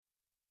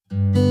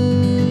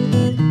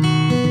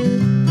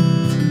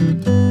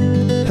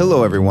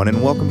Hello, everyone,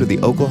 and welcome to the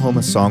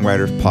Oklahoma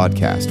Songwriters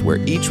Podcast, where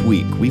each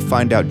week we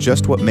find out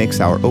just what makes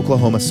our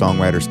Oklahoma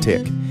songwriters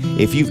tick.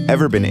 If you've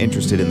ever been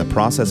interested in the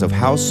process of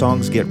how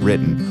songs get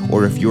written,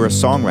 or if you're a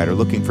songwriter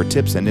looking for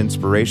tips and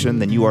inspiration,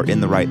 then you are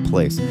in the right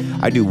place.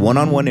 I do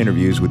one-on-one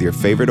interviews with your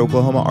favorite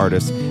Oklahoma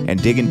artists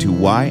and dig into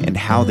why and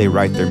how they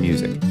write their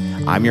music.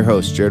 I'm your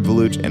host, Jared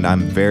Valuch, and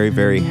I'm very,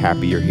 very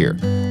happy you're here.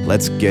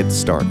 Let's get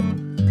started.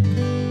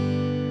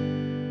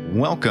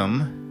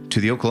 Welcome to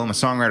the Oklahoma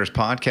Songwriters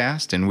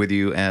Podcast, and with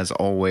you, as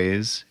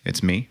always,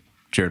 it's me,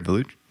 Jared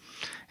Valuch,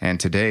 and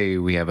today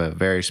we have a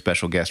very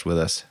special guest with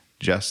us,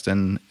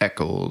 Justin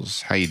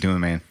Echols. How you doing,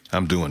 man?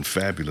 I'm doing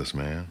fabulous,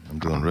 man. I'm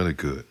doing really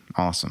good.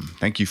 Awesome.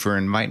 Thank you for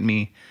inviting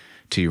me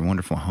to your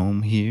wonderful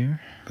home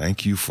here.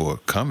 Thank you for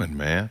coming,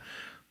 man.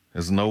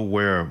 There's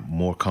nowhere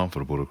more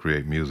comfortable to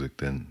create music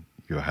than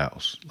your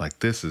house. Like,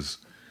 this is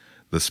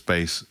the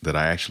space that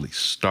I actually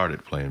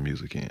started playing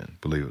music in,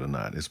 believe it or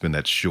not. It's been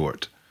that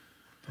short.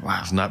 Wow.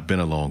 It's not been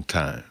a long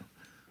time.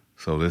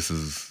 So this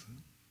is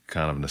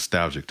kind of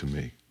nostalgic to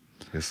me.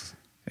 It's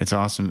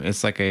awesome.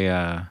 It's like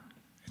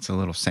it's a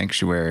little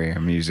sanctuary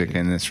of music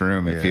in this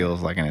room. It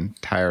feels like an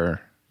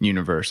entire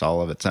universe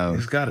all of its own.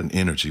 It's got an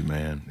energy,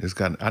 man.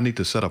 I need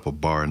to set up a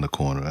bar in the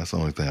corner. That's the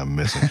only thing I'm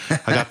missing.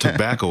 I got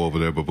tobacco over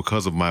there, but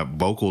because of my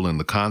vocal in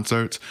the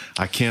concerts,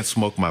 I can't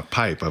smoke my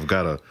pipe. I've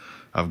got a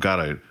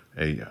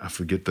I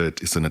forget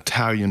that it's an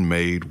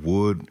Italian-made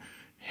wood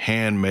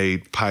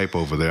handmade pipe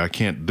over there. I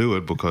can't do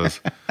it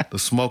because the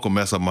smoke will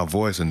mess up my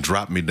voice and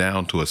drop me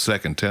down to a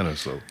second tenor.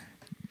 So,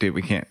 dude,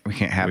 we can't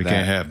have that. We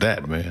can't have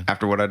that, man.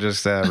 After what I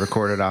just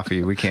recorded off of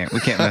you, we can't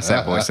mess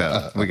that voice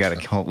up. We gotta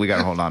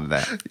hold on to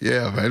that.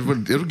 Yeah,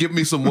 man. It'll give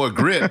me some more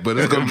grit, but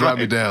it's gonna drop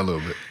me down a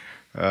little bit.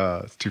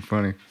 It's too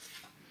funny,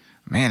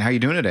 man. How you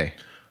doing today?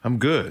 I'm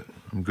good.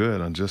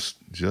 I'm just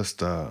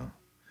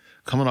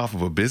coming off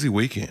of a busy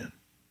weekend.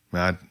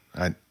 Man,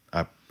 I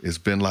it's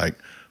been like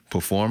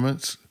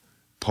performance,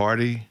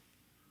 party,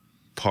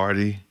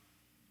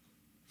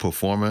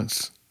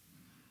 performance,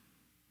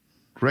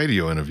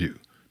 radio interview.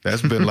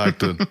 That's been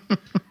like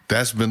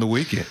that's been the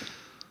weekend.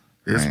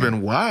 It's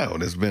been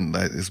wild.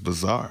 It's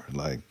bizarre.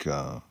 Like,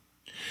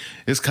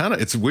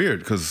 it's weird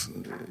because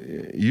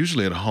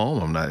usually at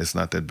home it's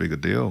not that big a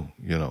deal,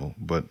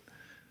 but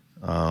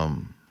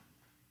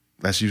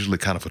that's usually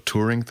kind of a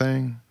touring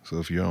thing. So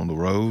if you're on the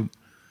road,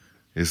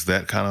 it's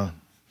that kind of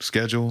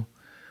schedule.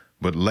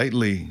 But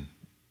lately,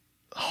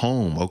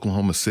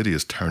 Oklahoma City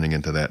is turning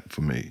into that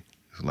for me.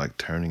 It's like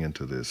turning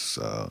into this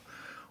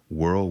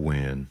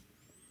whirlwind,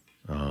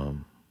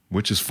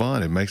 which is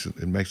fun. It makes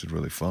it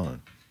really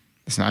fun.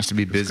 It's nice to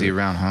be busy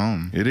around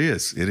home. It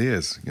is,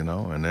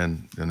 and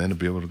then to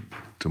be able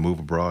to move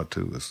abroad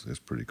too is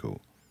pretty cool.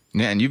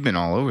 Yeah, and you've been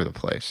all over the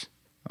place,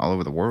 all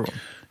over the world.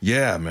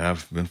 Yeah, man,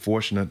 I've been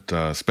fortunate,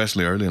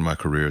 especially early in my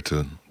career,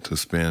 to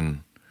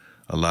spend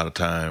a lot of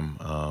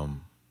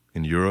time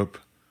in Europe,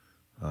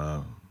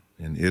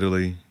 in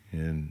Italy,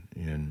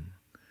 in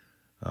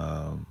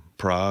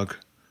Prague,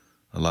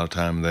 a lot of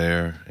time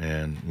there,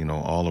 and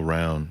all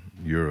around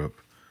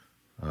Europe,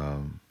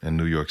 and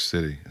New York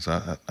City.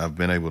 So I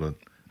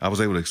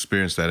was able to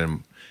experience that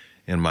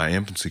in my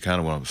infancy, kind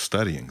of when I was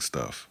studying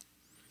stuff.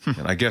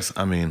 And I guess,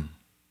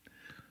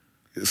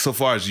 so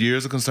far as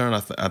years are concerned,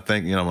 I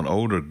think I'm an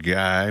older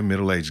guy,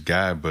 middle-aged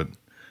guy, but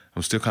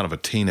I'm still kind of a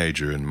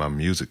teenager in my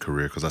music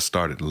career because I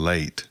started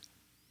late.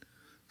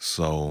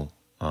 So,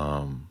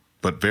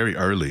 but very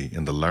early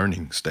in the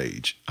learning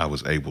stage, I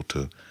was able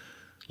to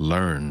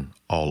learn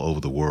all over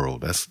the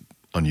world. That's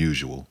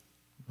unusual.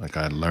 Like,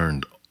 I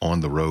learned on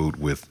the road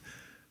with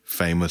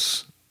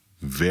famous,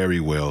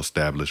 very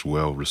well-established,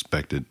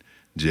 well-respected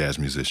jazz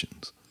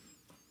musicians.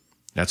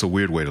 That's a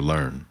weird way to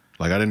learn.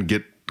 Like, I didn't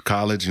get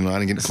college, I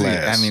didn't get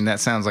class. That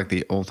sounds like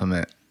the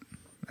ultimate,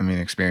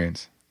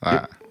 experience.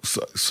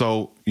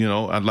 So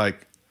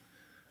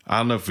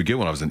I'll never forget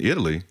when I was in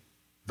Italy,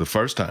 the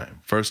first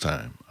time.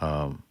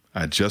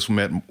 I just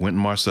went in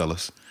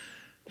Marcellus.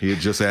 He had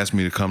just asked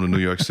me to come to New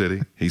York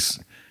City.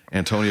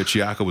 Antonio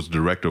Chiacca was the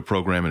director of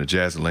programming at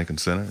Jazz at Lincoln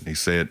Center. And he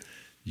said,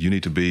 you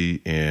need to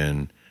be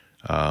in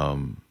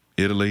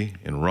Italy,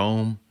 in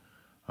Rome,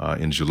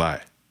 in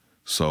July.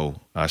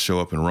 So I show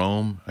up in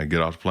Rome. I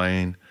get off the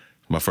plane.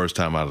 My first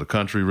time out of the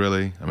country,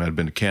 really. I'd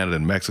been to Canada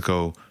and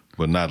Mexico,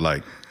 but not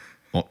like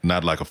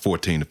a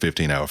 14 to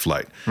 15 hour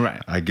flight.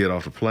 Right. I get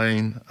off the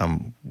plane.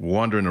 I'm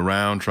wandering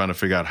around trying to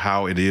figure out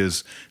how it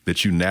is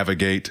that you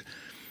navigate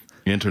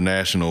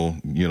international,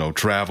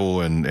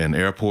 travel and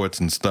airports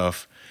and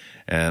stuff.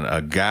 And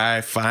a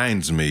guy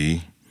finds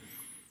me,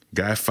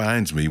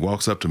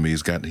 walks up to me.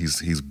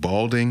 He's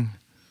balding,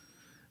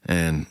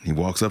 and he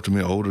walks up to me,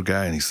 an older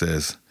guy, and he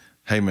says,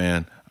 "Hey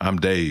man, I'm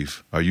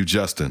Dave. Are you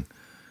Justin?"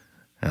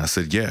 And I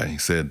said, "Yeah." He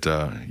said,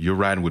 "You're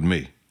riding with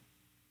me."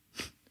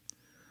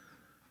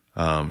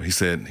 He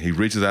said, he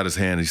reaches out his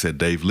hand, and he said,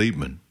 "Dave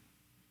Liebman."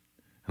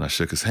 And I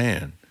shook his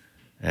hand.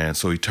 And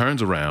so he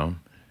turns around,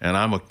 and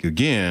I'm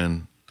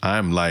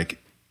like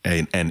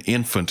an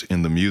infant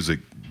in the music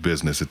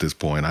business at this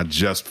point. I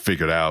just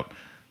figured out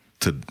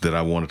that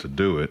I wanted to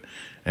do it.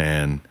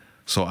 And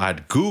So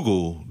I'd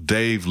Google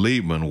Dave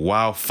Liebman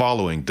while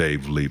following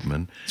Dave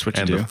Liebman. That's what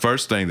you and do. The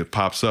first thing that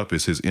pops up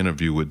is his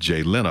interview with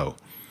Jay Leno.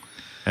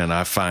 And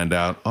I find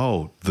out,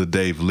 the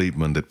Dave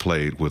Liebman that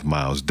played with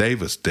Miles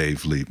Davis,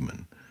 Dave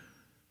Liebman.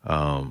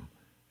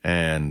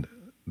 And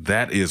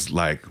that is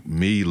like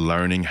me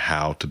learning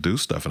how to do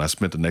stuff. And I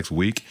spent the next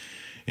week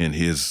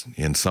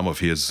in some of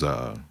his,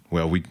 it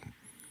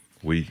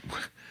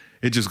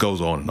just goes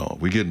on and on.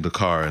 We get in the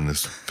car and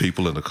there's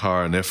people in the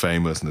car and they're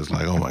famous and it's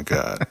like, oh my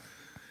God.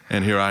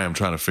 And here I am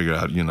trying to figure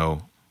out,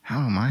 how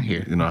am I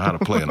here? How to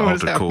play an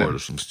altar chord or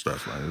some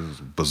stuff. Like, this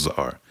is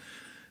bizarre.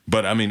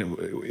 But I mean,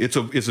 it's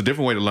a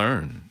different way to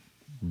learn.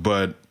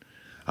 But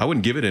I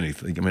wouldn't give it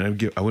anything. I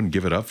mean, I wouldn't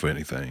give it up for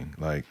anything.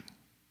 Like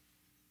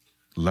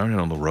learning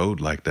on the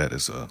road like that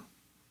is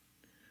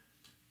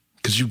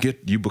because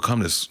you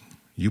become this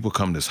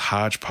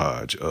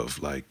hodgepodge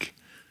of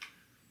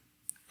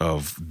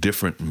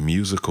different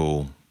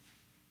musical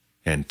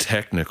and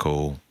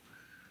technical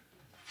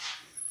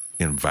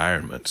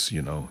environments.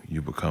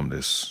 You become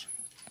this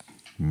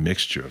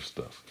mixture of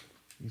stuff.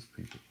 These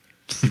people.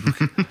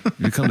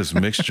 You become this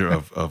mixture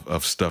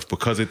of stuff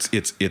because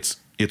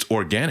it's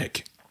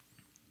organic.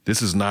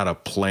 This is not a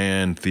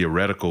planned,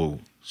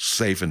 theoretical,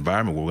 safe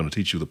environment where we're going to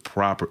teach you the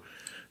proper.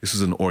 This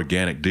is an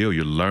organic deal.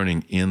 You're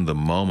learning in the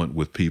moment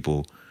with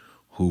people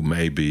who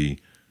may be,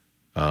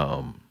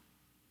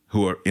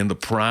 who are in the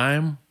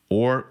prime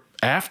or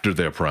after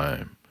their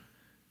prime,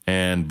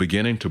 and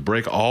beginning to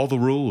break all the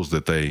rules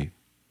that they.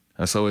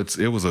 And so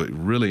it was a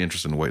really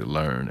interesting way to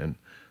learn. And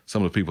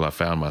some of the people I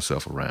found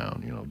myself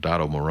around,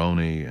 Dotto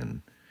Moroni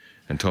and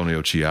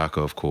Antonio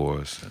Chiacca, of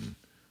course, and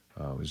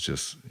it was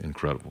just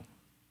incredible.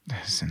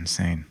 That's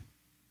insane.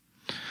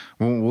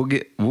 Well,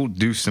 we'll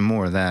do some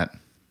more of that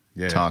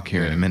talk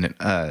here in a minute.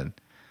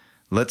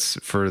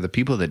 For the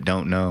people that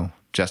don't know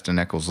Justin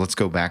Echols, let's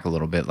go back a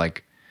little bit.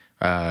 Like,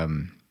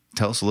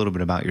 tell us a little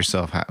bit about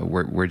yourself.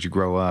 Where'd you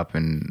grow up,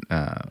 and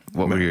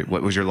what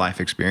was your life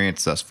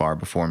experience thus far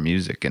before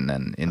music, and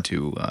then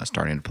into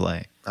starting to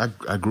play?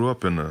 I grew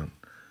up in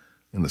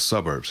the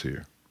suburbs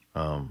here.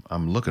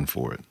 I'm looking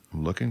for it.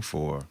 I'm looking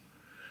for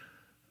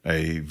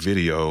a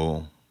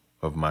video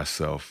of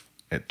myself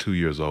at 2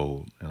 years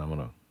old, and I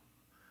want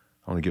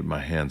to get my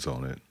hands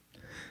on it.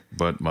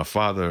 But my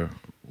father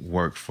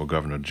worked for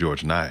Governor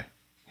George Nye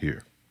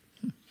here,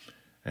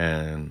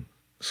 and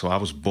so I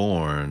was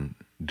born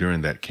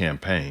during that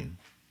campaign,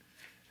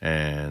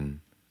 and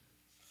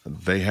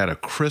they had a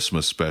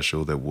Christmas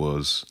special that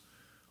was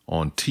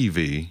on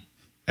TV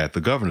at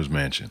the governor's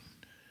mansion.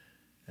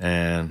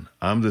 And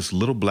I'm this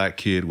little black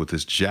kid with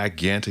this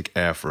gigantic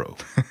afro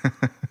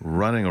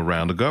running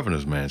around the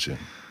governor's mansion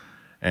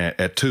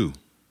at 2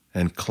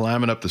 and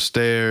climbing up the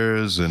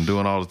stairs and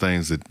doing all the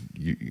things that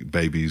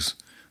babies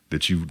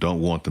that you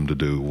don't want them to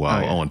do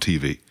while on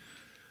TV.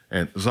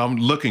 And so I'm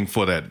looking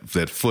for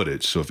that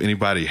footage. So if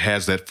anybody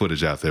has that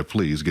footage out there,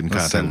 please get in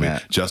contact with me.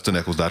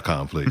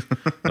 JustinEchols.com, please.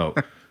 No,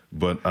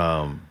 but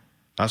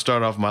I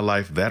started off my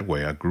life that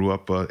way. I grew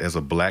up as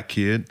a black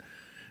kid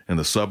in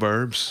the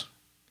suburbs.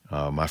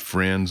 My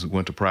friends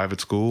went to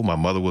private school. My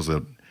mother was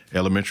an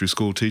elementary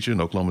school teacher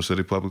in Oklahoma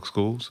City Public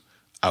Schools.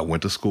 I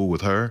went to school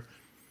with her.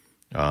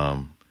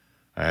 I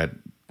had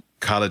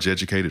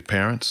college-educated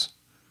parents.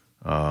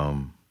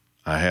 I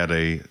had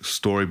a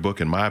storybook,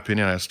 in my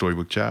opinion, I had a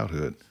storybook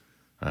childhood.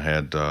 I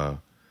had a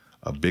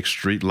big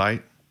street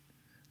light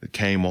that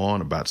came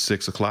on about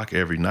 6 o'clock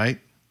every night.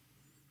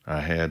 We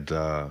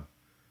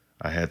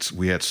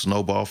had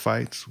snowball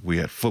fights. We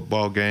had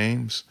football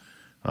games,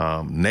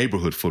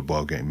 neighborhood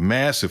football game,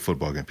 massive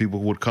football game.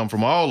 People would come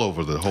from all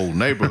over the whole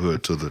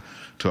neighborhood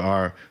to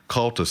our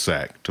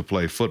cul-de-sac to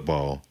play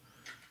football.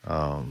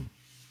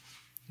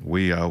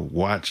 We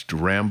watched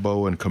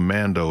Rambo and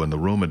Commando in the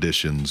room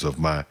editions of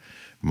my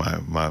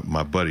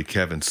buddy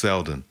Kevin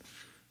Selden.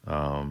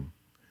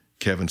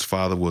 Kevin's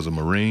father was a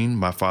Marine.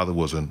 My father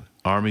was an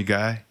Army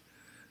guy.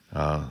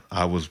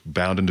 I was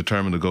bound and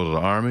determined to go to the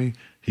Army.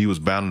 He was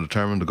bound and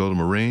determined to go to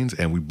Marines,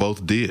 and we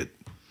both did.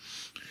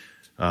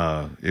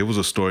 It was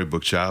a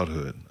storybook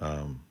childhood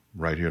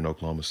right here in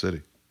Oklahoma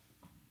City.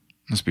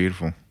 That's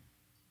beautiful,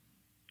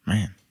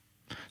 man.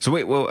 So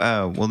wait,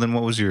 then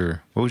what was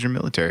your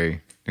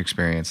military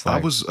experience like? I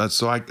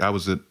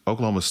was at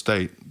Oklahoma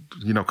State.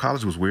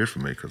 College was weird for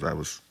me because I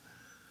was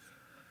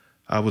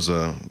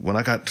when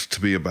I got to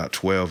be about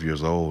 12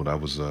 years old, I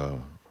was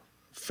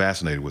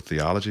fascinated with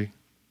theology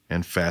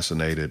and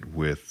fascinated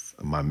with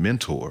my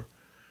mentor,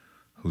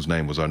 whose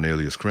name was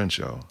Arnelius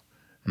Crenshaw.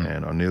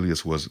 And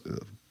Arnelius was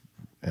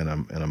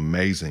an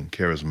amazing,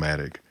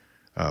 charismatic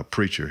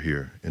preacher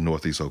here in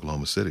Northeast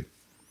Oklahoma City.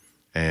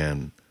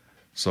 And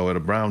so at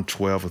around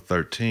 12 or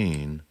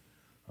 13,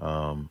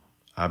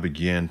 I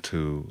began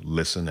to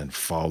listen and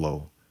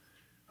follow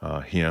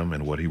him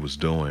and what he was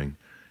doing.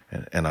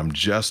 And I'm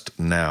just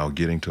now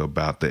getting to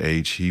about the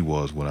age he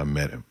was when I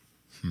met him.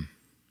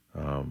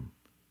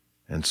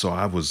 And so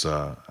I was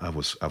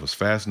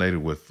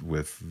fascinated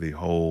with the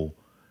whole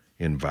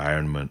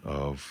environment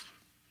of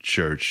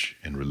church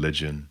and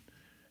religion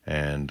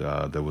And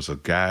there was a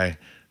guy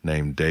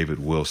named David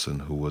Wilson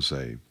who was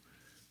a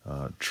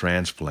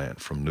transplant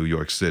from New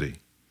York City,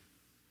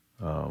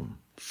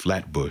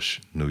 Flatbush,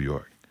 New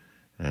York.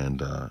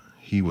 And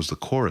he was the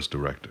chorus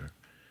director.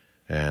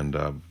 And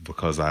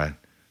because I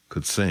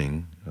could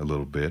sing a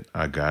little bit,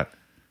 I got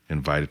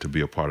invited to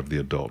be a part of the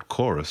adult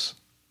chorus.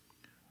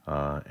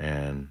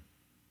 And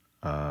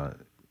I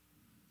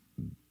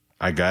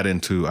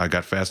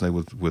got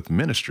fascinated with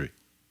ministry.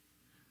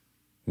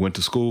 Went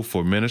to school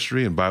for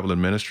ministry and Bible and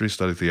ministry,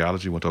 studied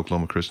theology, went to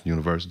Oklahoma Christian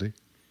University,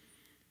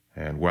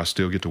 and where I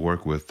still get to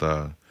work with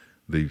the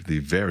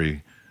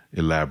very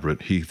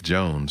elaborate Heath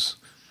Jones,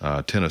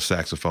 tenor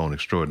saxophone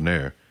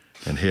extraordinaire,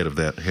 and head of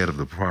the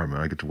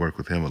department. I get to work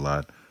with him a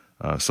lot,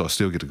 so I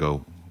still get to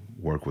go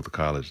work with the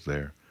college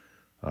there.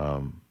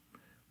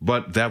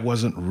 But that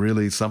wasn't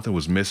really, something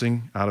was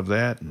missing out of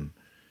that, and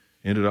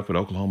ended up at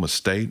Oklahoma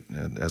State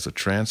as a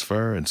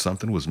transfer, and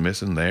something was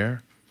missing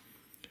there.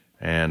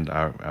 And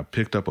I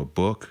picked up a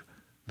book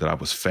that I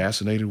was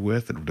fascinated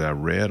with, that I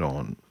read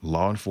on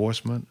law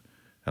enforcement,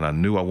 and I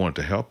knew I wanted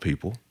to help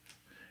people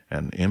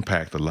and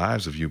impact the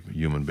lives of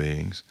human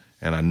beings.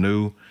 And I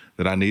knew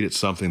that I needed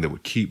something that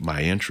would keep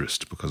my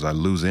interest, because I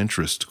lose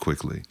interest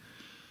quickly.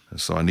 And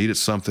so I needed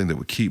something that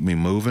would keep me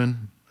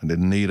moving. I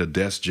didn't need a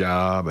desk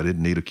job. I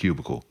didn't need a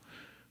cubicle.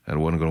 That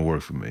wasn't going to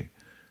work for me.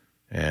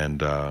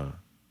 And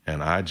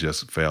I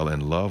just fell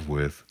in love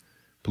with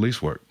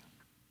police work.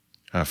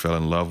 I fell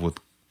in love with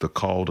the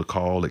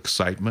call-to-call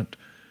excitement,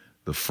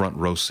 the front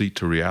row seat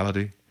to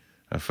reality.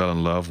 I fell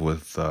in love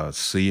with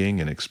seeing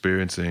and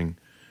experiencing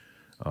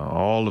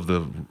all of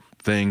the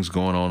things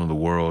going on in the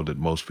world that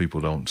most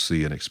people don't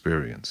see and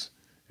experience.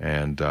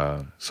 And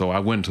so I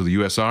went to the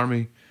U.S.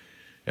 Army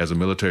as a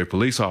military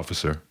police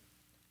officer,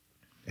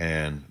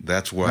 and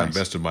that's where I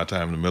invested my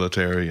time in the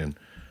military, and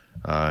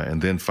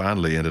then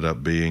finally ended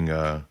up being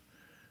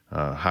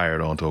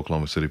hired on to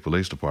Oklahoma City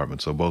Police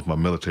Department. So both my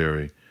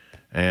military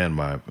and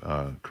my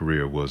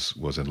career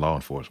was in law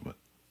enforcement.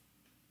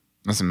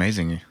 That's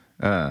amazing.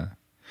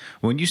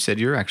 When you said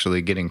you're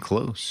actually getting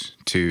close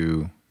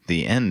to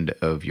the end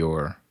of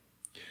your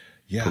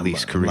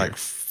police career. Like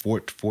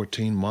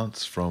 14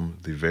 months from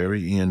the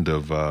very end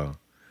of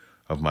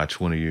my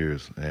 20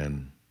 years,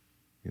 and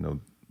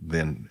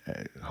then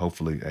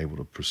hopefully able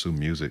to pursue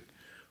music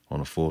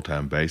on a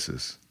full-time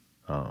basis.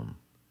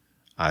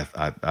 I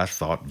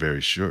thought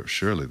very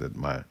surely that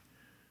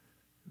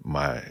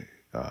my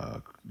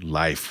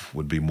life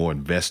would be more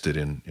invested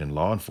in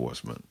law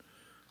enforcement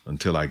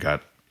until I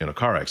got in a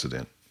car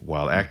accident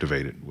while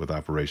activated with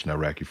Operation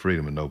Iraqi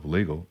Freedom and Noble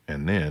Eagle.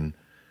 And then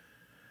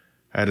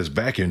I had this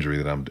back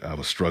injury that I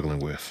was struggling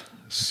with,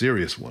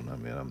 serious one. I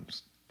mean,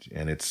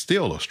 and it's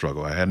still a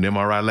struggle. I had an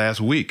MRI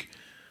last week.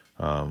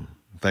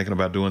 Thinking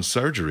about doing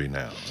surgery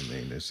now. I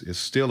mean, it's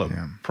still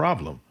a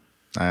problem.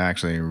 I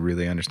actually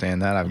really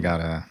understand that.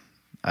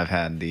 I've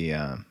had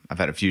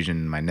a fusion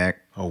in my neck.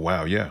 Oh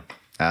wow, yeah.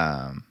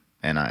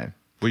 And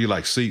were you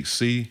like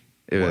C?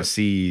 It was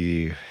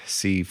C5,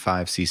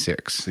 C6.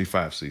 C5,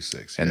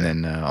 C6. Yeah. And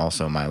then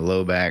also my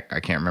low back. I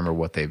can't remember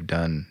what they've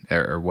done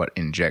or what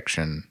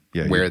injection,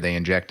 where they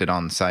injected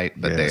on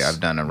site, but I've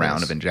done a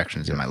round of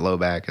injections in my low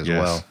back as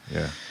well.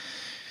 Yeah.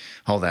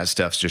 All that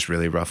stuff's just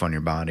really rough on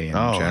your body in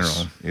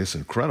general. It's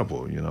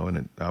incredible,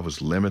 and I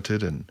was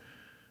limited, and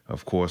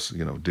of course,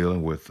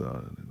 dealing with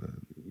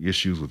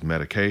issues with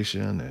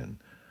medication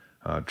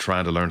and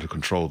trying to learn to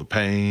control the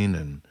pain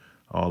and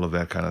all of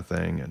that kind of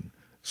thing. And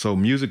so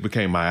music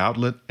became my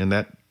outlet in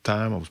that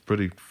time. I was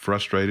pretty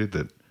frustrated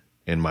that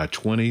in my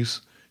 20s,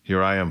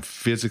 here I am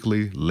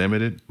physically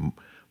limited.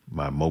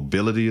 My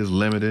mobility is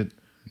limited.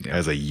 Yeah.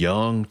 As a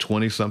young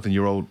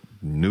 20-something-year-old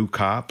new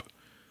cop.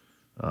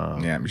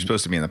 You're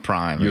supposed to be in the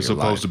prime. You're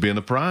supposed to be in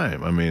the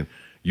prime. I mean,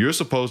 you're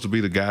supposed to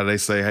be the guy they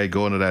say, hey,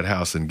 go into that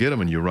house and get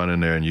him, and you run in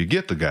there and you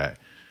get the guy.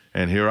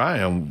 And here I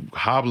am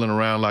hobbling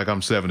around like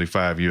I'm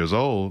 75 years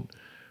old.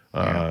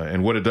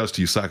 And what it does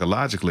to you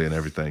psychologically and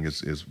everything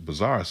is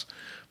bizarre.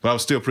 But I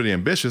was still pretty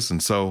ambitious,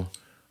 and so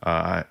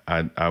I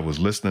was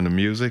listening to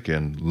music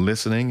and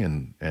listening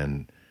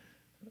and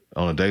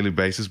on a daily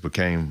basis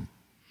became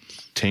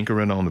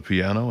tinkering on the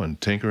piano,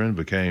 and tinkering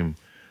became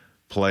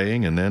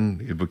playing, and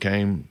then it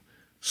became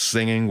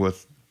singing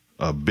with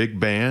a big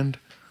band,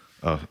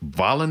 a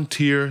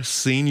volunteer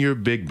senior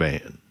big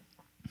band.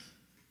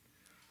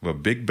 A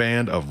big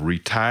band of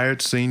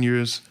retired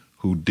seniors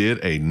who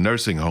did a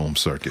nursing home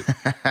circuit.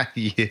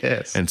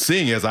 Yes. And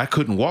seeing as I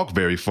couldn't walk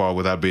very far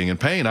without being in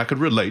pain, I could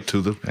relate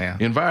to the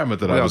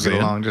environment that I was in. We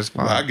all get along just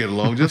fine. I get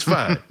along just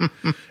fine.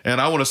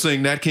 And I want to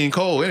sing Nat King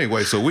Cole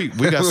anyway, so we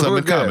got something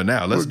in common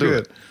now. Let's do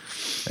it.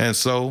 And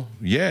so,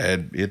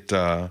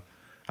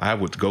 I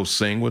would go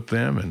sing with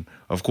them. And,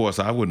 of course,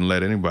 I wouldn't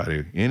let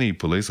any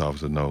police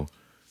officer know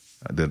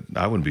that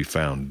I wouldn't be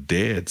found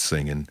dead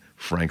singing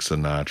Frank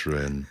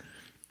Sinatra and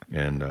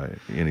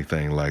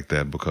anything like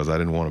that, because I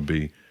didn't want to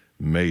be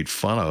made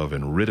fun of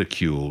and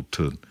ridiculed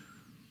to.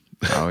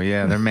 Oh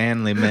yeah, they're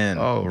manly men.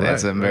 Oh, right.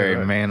 That's a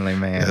very manly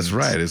man. That's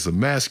right. It's a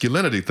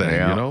masculinity thing,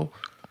 So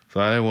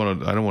I didn't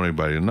want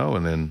anybody to know.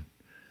 And then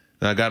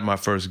Then I got my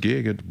first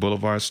gig at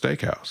Boulevard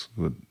Steakhouse.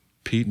 With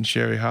Pete and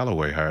Sherry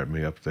Holloway hired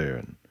me up there.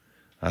 And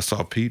I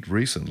saw Pete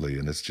recently,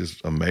 and it's just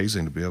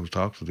amazing to be able to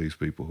talk to these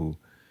people who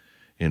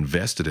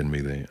invested in me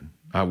then.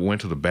 I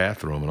went to the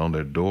bathroom, and on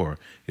their door,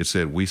 it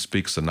said, "We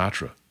speak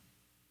Sinatra."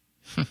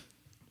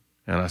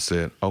 And I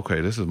said, okay,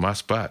 this is my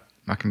spot.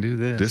 I can do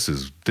this.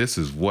 This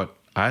is what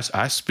I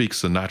speak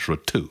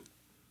Sinatra too.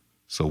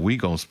 So we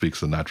gonna speak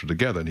Sinatra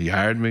together. And he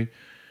hired me,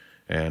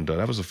 and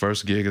that was the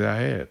first gig that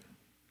I had.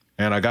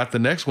 And I got the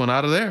next one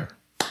out of there.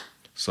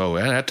 So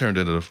and that turned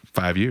into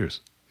 5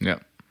 years.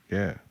 Yep.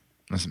 Yeah.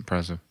 That's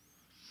impressive.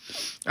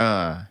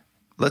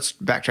 Let's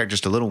backtrack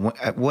just a little.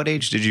 At what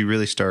age did you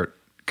really start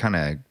kind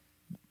of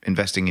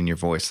investing in your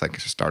voice? Like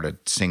started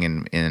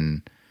singing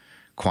in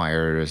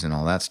choirs and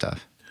all that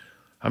stuff?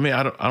 I mean,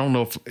 I don't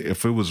know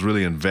if it was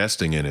really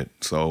investing in it.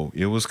 So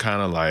it was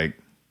kind of like,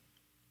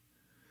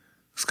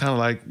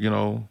 you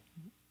know,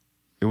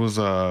 it was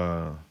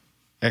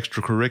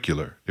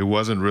extracurricular. It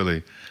wasn't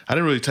really, I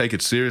didn't really take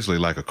it seriously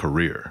like a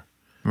career.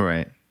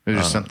 Right. It was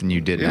just something you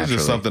did naturally. It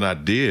was just something I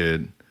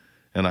did,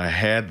 and I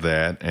had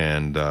that,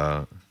 and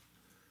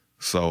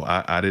so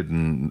I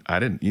didn't,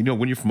 you know,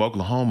 when you're from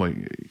Oklahoma,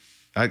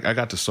 I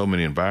got to so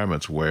many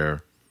environments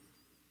where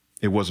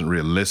it wasn't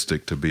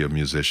realistic to be a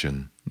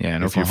musician. Yeah,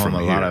 in Oklahoma,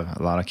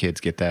 a lot of kids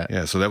get that.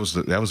 Yeah, so that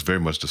was very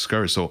much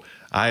discouraged. So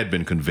I had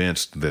been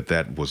convinced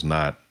that was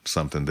not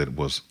something that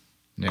was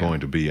going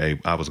to be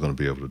I was going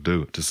to be able to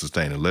do to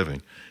sustain a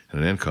living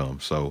and an income.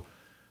 So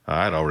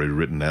I had already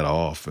written that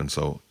off, and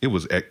so it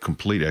was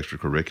complete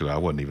extracurricular. I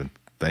wasn't even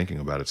thinking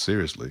about it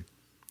seriously.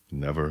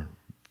 Never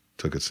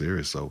took it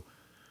serious. So,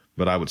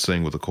 but I would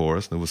sing with the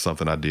chorus. And it was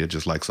something I did,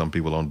 just like some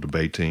people on the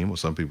debate team, or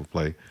some people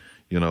play,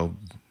 you know,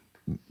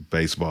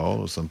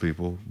 baseball, or some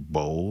people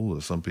bowl,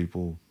 or some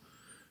people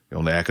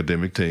on the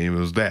academic team. It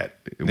was that.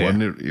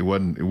 It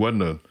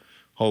wasn't a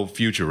whole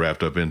future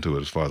wrapped up into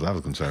it as far as I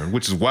was concerned,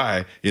 which is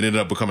why it ended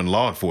up becoming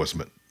law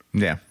enforcement.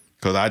 Yeah.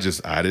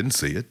 Because I didn't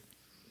see it.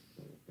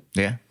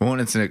 Yeah. Well,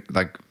 it's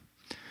like,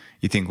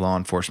 you think law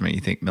enforcement,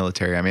 you think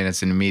military. I mean,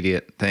 it's an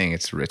immediate thing.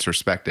 It's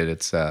respected.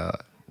 It's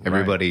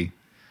everybody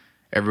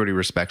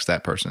respects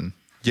that person.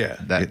 Yeah.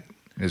 That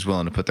is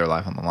willing to put their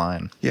life on the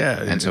line.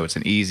 Yeah. And so it's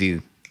an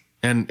easy.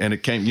 And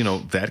it came, you know,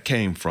 that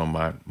came from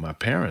my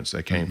parents.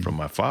 That came from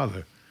my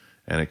father,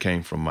 and it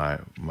came from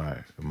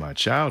my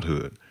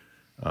childhood,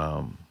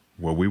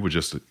 where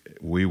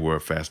we were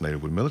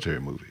fascinated with military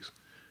movies.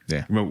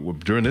 Yeah. Remember,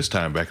 during this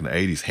time back in the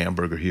 80s,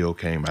 Hamburger Hill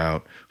came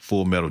out,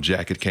 Full Metal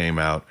Jacket came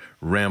out,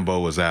 Rambo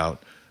was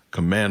out,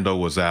 Commando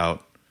was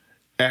out,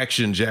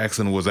 Action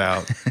Jackson was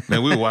out.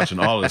 Man, we were watching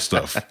all this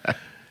stuff.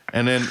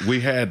 And then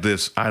we had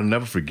this, I'll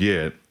never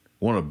forget,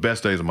 one of the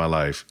best days of my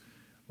life,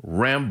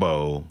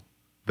 Rambo.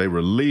 They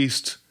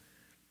released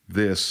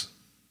this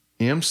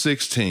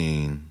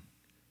M16.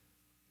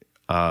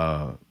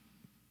 It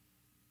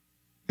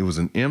was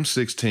an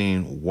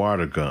M16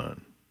 water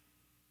gun.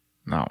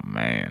 Oh,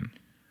 man.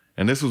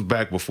 And this was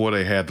back before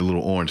they had the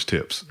little orange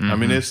tips. I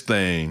mean, this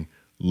thing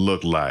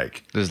looked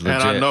like, this is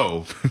legit. And I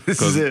know,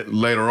 This is it.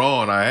 later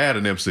on I had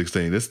an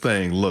M16. This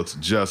thing looks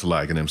just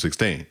like an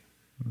M16.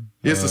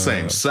 It's the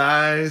same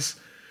size.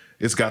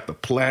 It's got the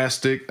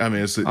plastic. I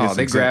mean,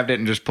 they grabbed it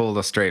and just pulled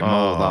a straight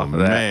mold off of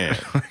that. Man.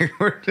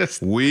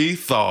 We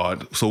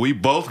thought, so we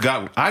both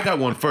I got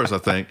one first, I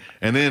think.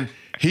 And then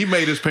he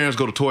made his parents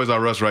go to Toys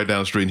R Us right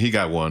down the street, and he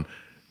got one.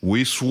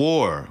 We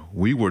swore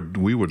we were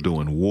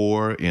doing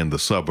war in the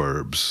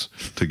suburbs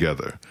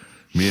together.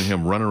 Me and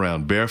him running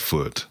around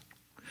barefoot.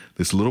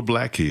 This little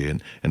black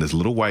kid and this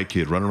little white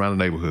kid running around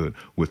the neighborhood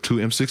with two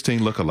M16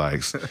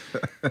 lookalikes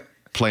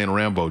playing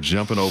Rambo,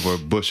 jumping over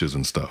bushes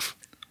and stuff.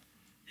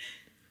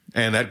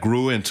 And that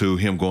grew into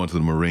him going to the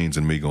Marines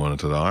and me going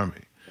into the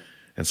Army.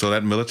 And so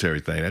that military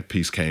thing, that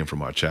piece came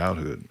from our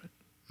childhood.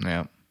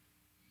 Yeah.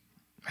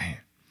 Man.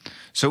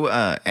 So,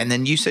 and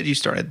then you said you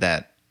started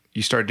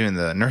doing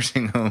the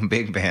nursing home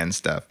big band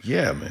stuff.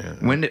 Yeah, man.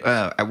 When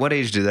at what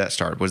age did that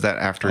start? Was that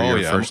after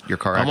your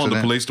car accident? I'm on the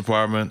police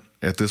department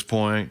at this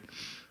point.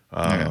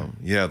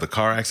 The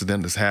car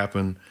accident has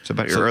happened. So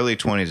about your early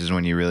 20s is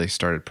when you really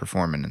started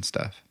performing and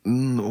stuff.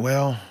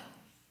 Well,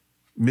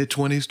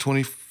 mid-20s,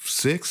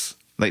 26.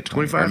 Late 20s,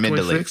 25, or mid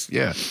 26. to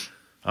late. Yeah.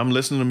 I'm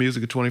listening to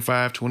music at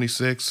 25,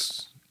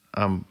 26.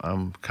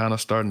 I'm kind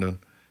of starting to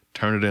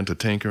turn it into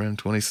tinkering,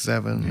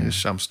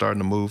 27-ish. I'm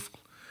starting to move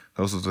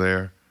closer to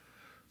there.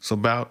 So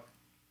about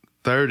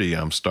 30,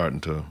 I'm starting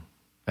to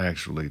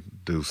actually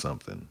do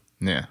something.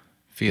 Yeah.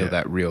 Feel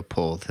that real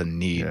pull, the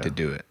need to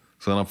do it.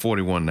 So I'm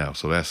 41 now,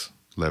 so that's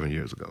 11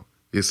 years ago.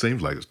 It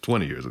seems like it's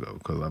 20 years ago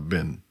because I've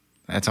been...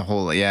 That's a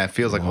whole... Yeah, it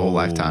feels like a whole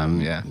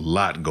lifetime, yeah.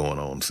 Lot going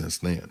on since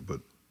then,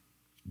 but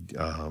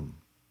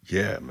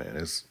yeah,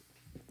 man,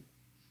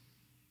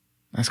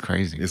 that's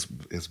crazy.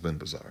 It's been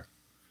bizarre.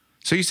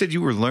 So you said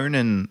you were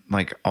learning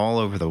like all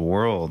over the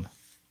world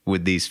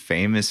with these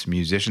famous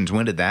musicians.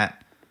 When did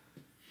that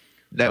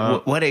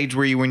what age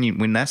were you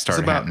when that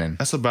started happening?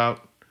 That's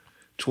about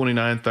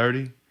 29,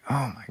 30. Oh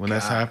my God. When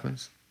that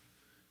happens.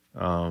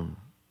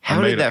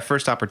 How did that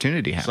first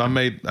opportunity happen? So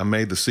I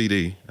made the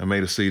CD. I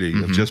made a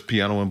CD of just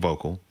piano and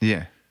vocal.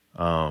 Yeah.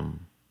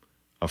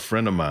 A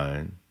friend of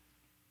mine,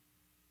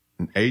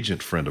 an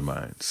agent friend of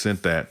mine,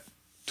 sent that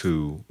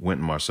to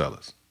Wynton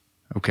Marsalis.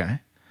 Okay.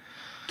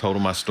 Told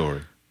him my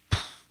story.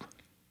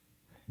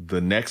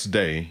 The next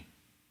day,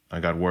 I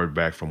got word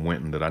back from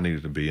Wynton that I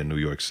needed to be in New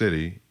York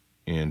City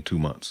in 2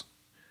 months.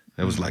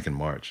 It was like in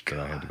March that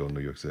I had to go to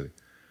New York City.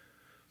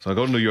 So I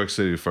go to New York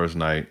City the first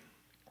night,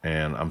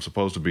 and I'm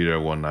supposed to be there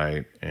one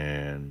night,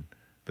 and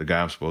the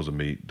guy I'm supposed to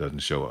meet doesn't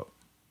show up.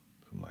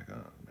 I'm like,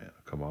 oh, man,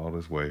 I come all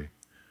this way.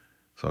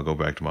 So I go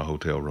back to my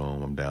hotel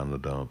room. I'm down in the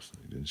dumps.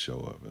 He didn't show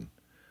up. And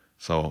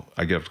so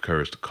I get up the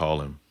courage to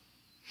call him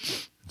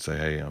and say,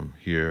 hey, I'm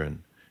here.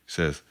 And he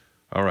says,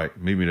 all right,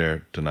 meet me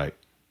there tonight.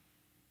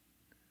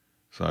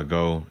 So I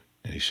go,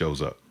 and he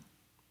shows up.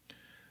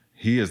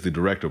 He is the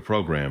director of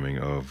programming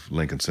of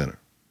Lincoln Center.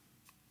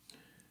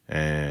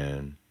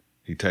 And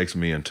he takes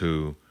me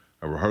into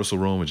a rehearsal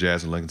room at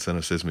Jazz in Lincoln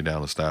Center, sits me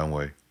down the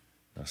Steinway.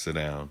 I sit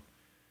down,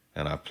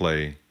 and I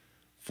play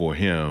for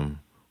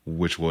him,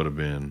 which would have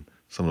been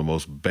some of the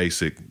most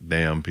basic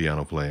damn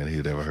piano playing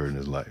he'd ever heard in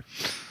his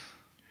life.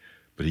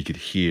 But he could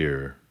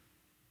hear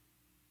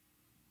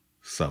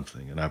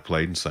something, and I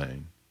played and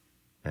sang.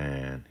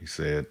 And he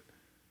said,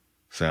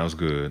 sounds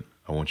good.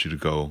 I want you to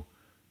go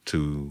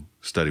to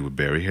study with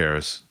Barry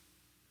Harris.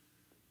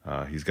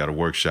 He's got a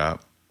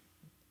workshop.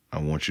 I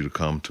want you to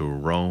come to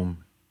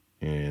Rome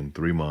in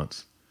 3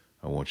 months.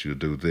 I want you to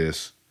do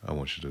this. I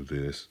want you to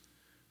do this.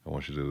 I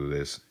want you to do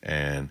this.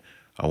 And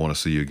I want to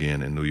see you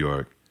again in New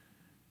York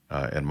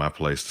at my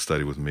place to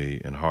study with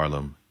me in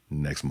Harlem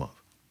next month.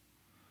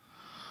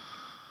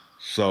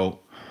 So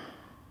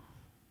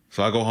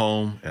I go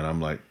home, and I'm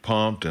like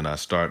pumped, and I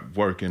start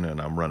working, and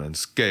I'm running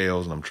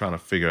scales, and I'm trying to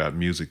figure out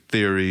music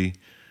theory,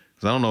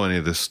 because I don't know any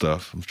of this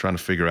stuff. I'm trying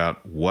to figure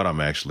out what I'm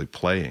actually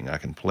playing. I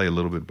can play a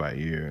little bit by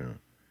ear.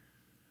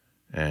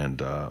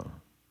 And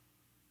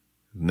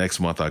next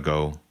month I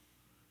go,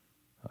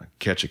 I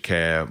catch a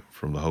cab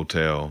from the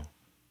hotel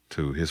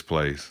to his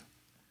place,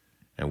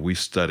 and we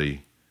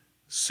study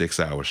 6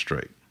 hours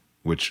straight,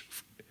 which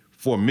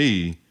for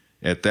me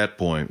at that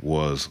point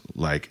was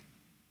like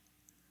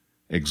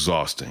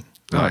exhausting.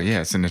 Oh,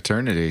 yeah, it's an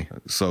eternity.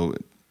 So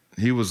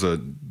he was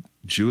a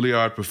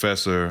Juilliard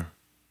professor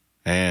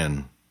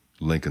and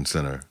Lincoln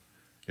Center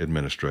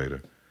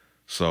administrator.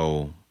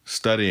 So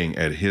studying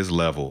at his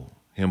level,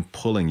 him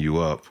pulling you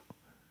up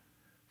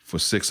for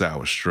 6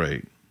 hours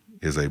straight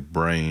is a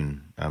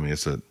brain. I mean,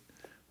 it's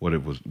what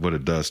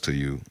it does to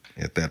you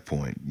at that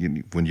point.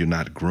 When you're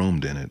not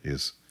groomed in it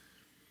is.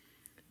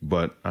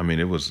 But I mean,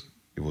 it was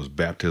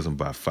baptism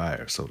by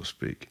fire, so to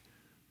speak,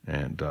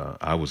 and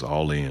I was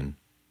all in.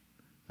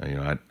 You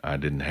know, I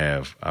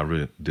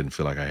really didn't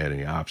feel like I had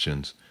any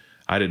options.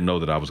 I didn't know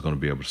that I was going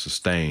to be able to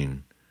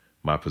sustain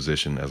my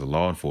position as a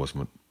law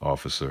enforcement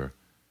officer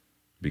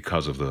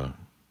because of the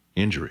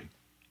injury.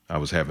 I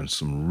was having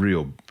some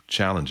real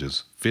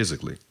challenges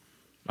physically.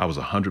 I was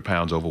 100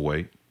 pounds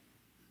overweight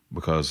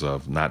because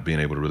of not being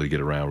able to really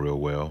get around real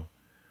well.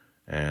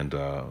 And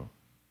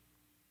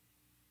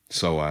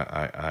so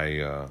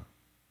I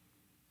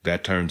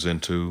that turns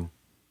into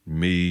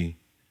me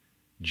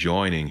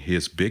joining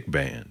his big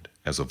band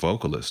as a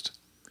vocalist,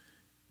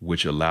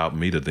 which allowed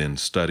me to then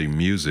study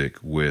music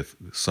with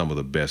some of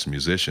the best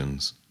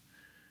musicians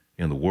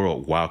in the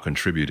world while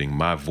contributing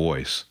my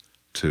voice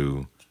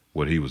to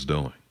what he was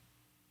doing.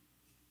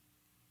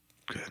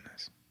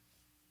 Goodness.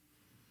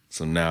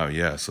 So now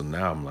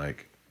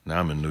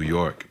I'm in New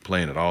York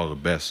playing at all the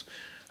best.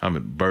 I'm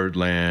at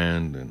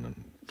Birdland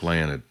and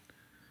playing at,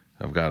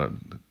 I've got a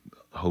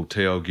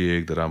hotel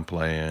gig that I'm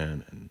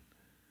playing and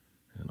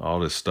all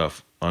this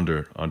stuff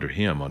under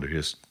him, under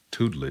his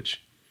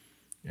tutelage.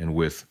 And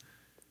with,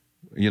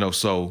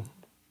 so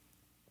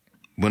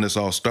when this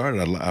all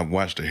started, I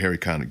watched a Harry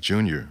Connick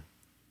Jr.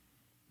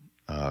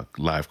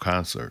 Live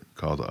concert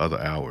called The Other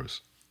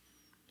Hours.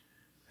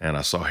 And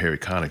I saw Harry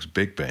Connick's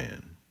big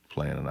band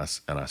playing, and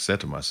I said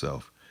to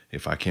myself,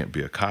 if I can't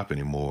be a cop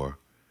anymore,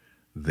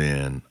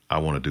 then I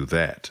want to do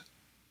that.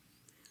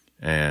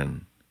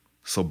 And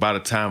so by the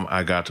time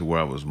I got to where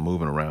I was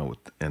moving around with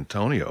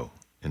Antonio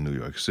in New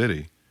York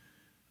City,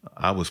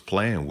 I was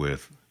playing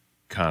with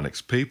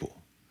Connick's people.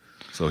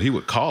 So he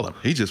would call him.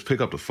 He'd just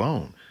pick up the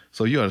phone.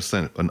 So you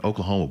understand, an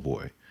Oklahoma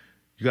boy,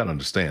 you got to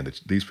understand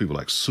that these people are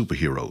like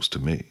superheroes to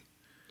me.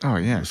 Oh,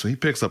 yeah. So he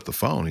picks up the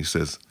phone. He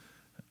says,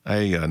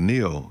 hey,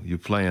 Neil, you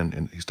playing,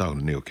 and he's talking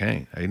to Neil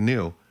Kane. Hey,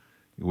 Neil,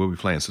 we'll be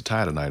playing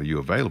Satai tonight. Are you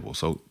available?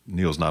 So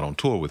Neil's not on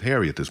tour with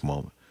Harry at this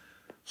moment.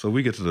 So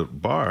we get to the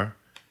bar,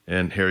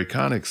 and Harry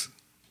Connick's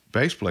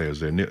bass player is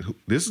there.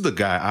 This is the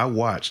guy I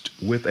watched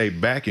with a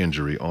back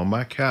injury on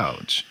my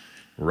couch,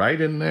 right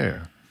in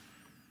there,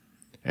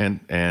 and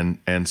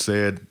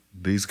said,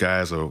 these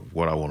guys are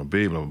what I want to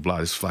be, blah, blah, blah.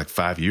 This is like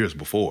 5 years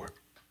before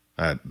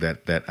I'd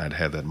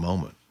had that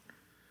moment.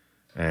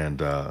 And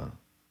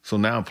so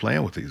now I'm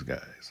playing with these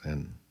guys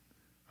and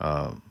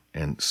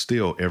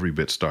still every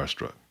bit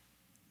starstruck.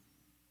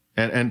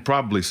 and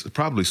probably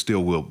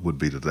still would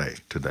be today.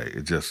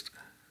 It just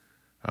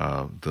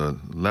the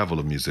level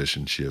of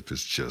musicianship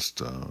is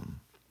just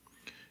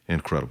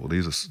incredible.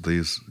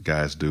 These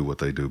guys do what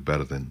they do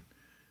better than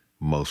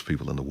most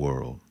people in the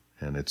world,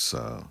 and it's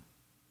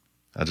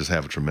I just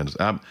have a tremendous.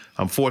 I'm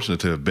fortunate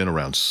to have been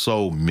around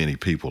so many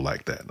people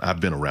like that. I've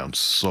been around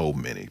so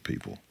many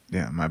people.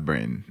 Yeah, my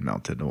brain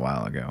melted a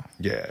while ago.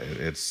 Yeah,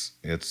 it's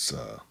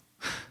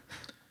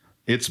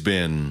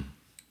been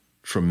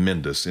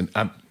tremendous, and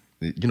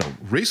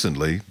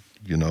recently,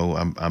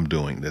 I'm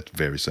doing that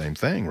very same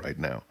thing right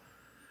now.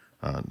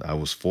 I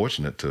was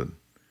fortunate to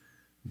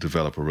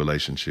develop a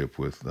relationship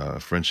with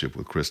friendship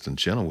with Kristen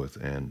Chenoweth,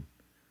 and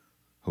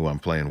who I'm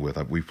playing with.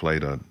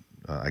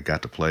 I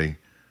got to play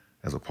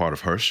as a part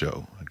of her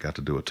show. I got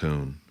to do a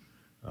tune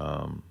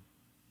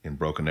in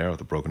Broken Arrow,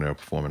 the Broken Arrow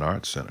Performing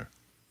Arts Center,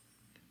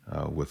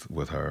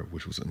 with her,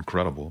 which was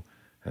incredible.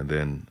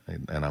 And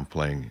I'm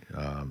playing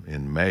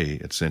in May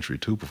at Century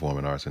 2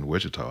 Performing Arts in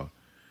Wichita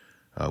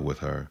with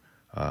her.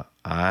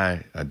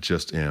 I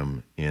just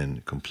am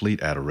in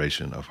complete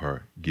adoration of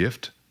her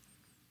gift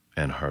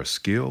and her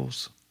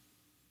skills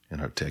and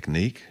her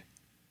technique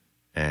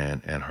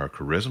and her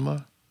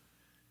charisma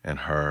and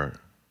her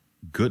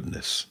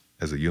goodness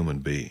as a human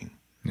being.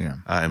 Yeah.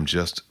 I'm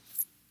just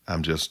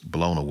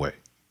blown away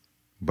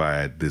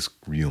by this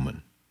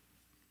human.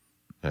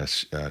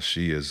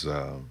 She is.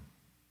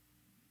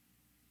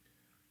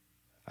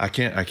 I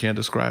can't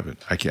describe it.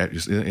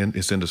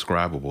 It's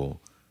indescribable.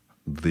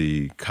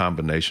 The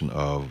combination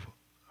of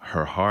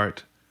her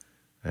heart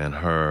and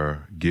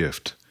her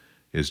gift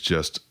is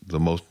just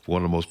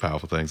one of the most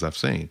powerful things I've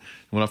seen.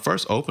 When I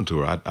first opened to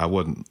her, I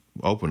wasn't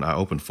open. I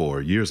opened for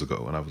her years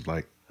ago, and I was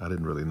like, I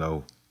didn't really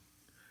know.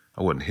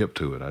 I wasn't hip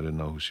to it. I didn't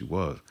know who she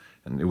was,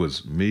 and it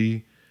was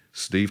me,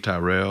 Steve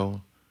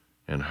Tyrell,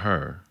 and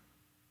her.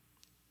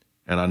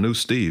 And I knew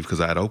Steve because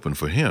I had opened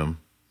for him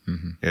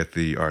at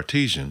the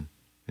Artesian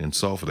in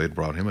Sulphur. They'd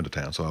brought him into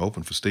town, so I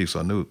opened for Steve. So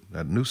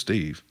I knew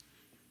Steve.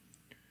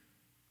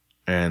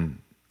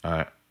 And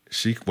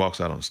she walks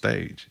out on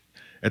stage.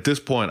 At this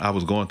point, I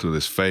was going through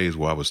this phase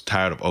where I was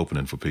tired of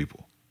opening for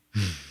people.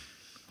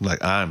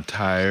 Like, I'm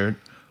tired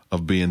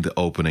of being the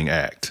opening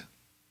act.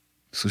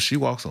 So she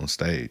walks on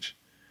stage,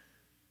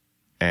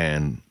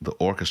 and the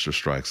orchestra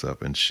strikes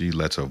up, and she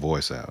lets her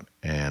voice out.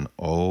 And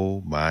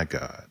oh my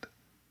God.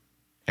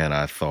 And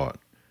I thought,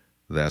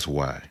 that's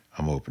why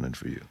I'm opening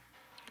for you.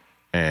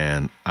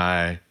 And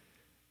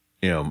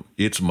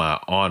it's my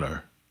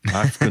honor.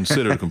 I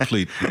consider it a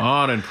complete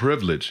honor and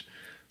privilege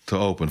to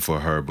open for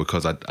her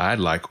because I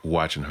like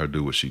watching her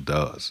do what she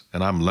does.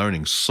 And I'm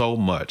learning so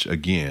much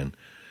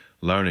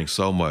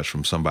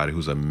from somebody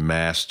who's a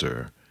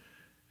master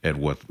at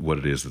what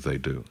it is that they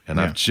do. And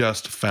I've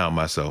just found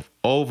myself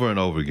over and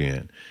over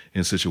again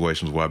in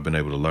situations where I've been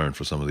able to learn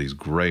from some of these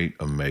great,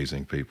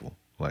 amazing people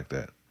like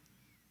that.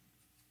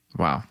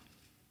 Wow.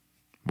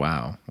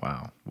 Well,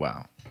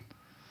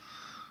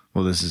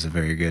 this is a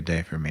very good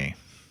day for me.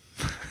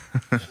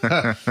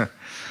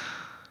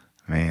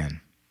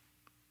 Man.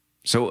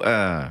 So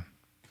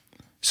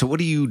what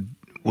are you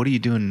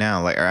doing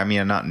now? Like, or, I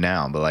mean, not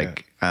now, but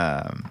like,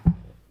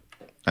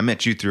 I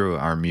met you through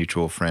our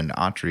mutual friend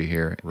Autry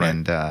here, right.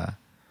 And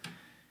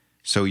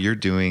so you're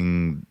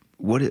doing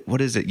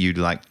what is it you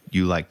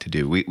like to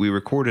do? We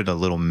recorded a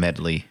little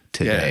medley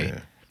today,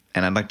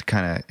 and I'd like to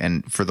kind of,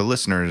 and for the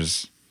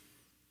listeners,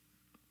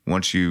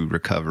 once you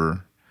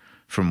recover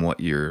from what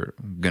you're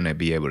gonna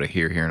be able to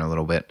hear here in a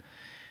little bit,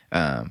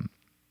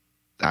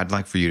 I'd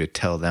like for you to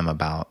tell them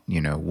about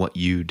what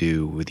you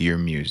do with your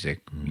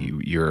music,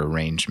 your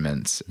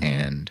arrangements,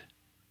 and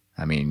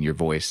I mean your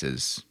voice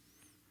is.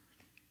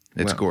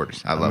 It's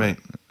gorgeous. I love it.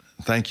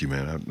 Thank you,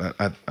 man.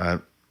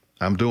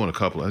 I'm doing a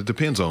couple. It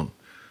depends on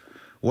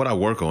what I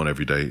work on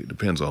every day. It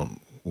depends on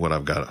what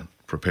I've got to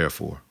prepare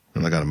for,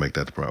 and I got to make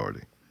that the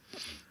priority.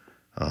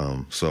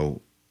 So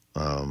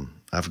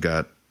I've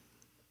got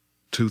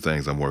two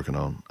things I'm working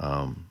on.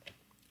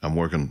 I'm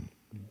working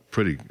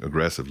pretty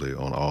aggressively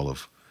on all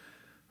of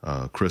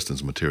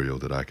Kristen's material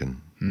that I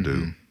can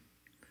do,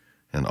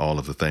 and all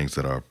of the things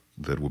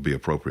that will be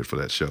appropriate for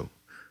that show,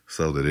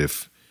 so that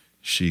if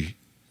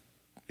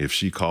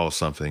she calls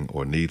something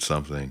or needs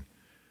something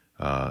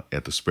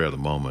at the spare of the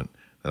moment,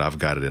 that I've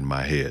got it in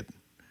my head.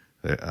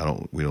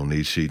 We don't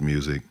need sheet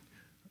music.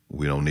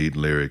 We don't need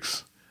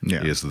lyrics.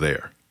 Yeah. It's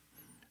there.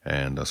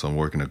 And so I'm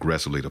working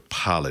aggressively to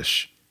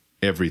polish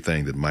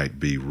everything that might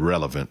be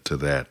relevant to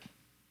that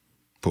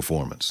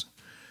performance.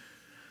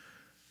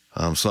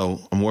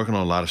 So I'm working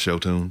on a lot of show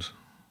tunes,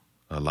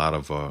 a lot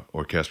of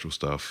orchestral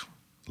stuff,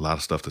 a lot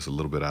of stuff that's a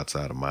little bit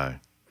outside of my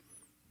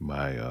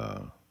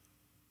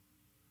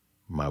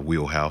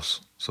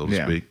wheelhouse, so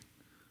to speak.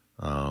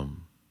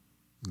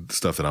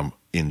 Stuff that I'm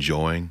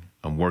enjoying.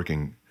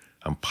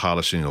 I'm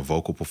polishing a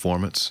vocal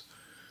performance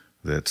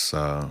that's,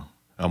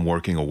 I'm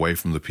working away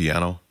from the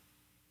piano.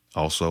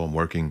 Also, I'm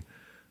working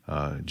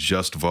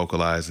just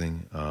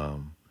vocalizing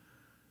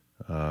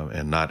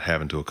and not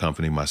having to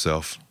accompany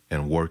myself,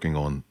 and working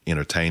on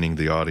entertaining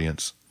the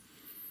audience.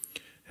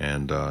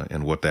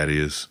 and what that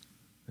is,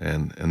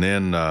 and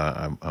then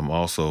I'm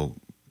also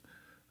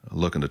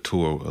looking to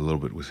tour a little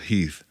bit with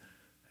Heath,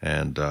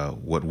 and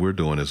what we're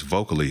doing is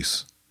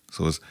Vocalese.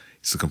 So it's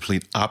the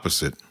complete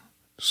opposite.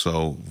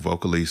 So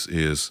Vocalese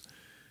is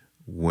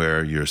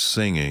where you're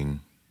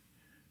singing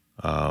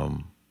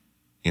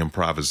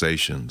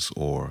improvisations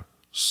or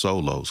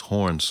solos,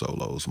 horn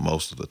solos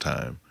most of the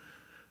time,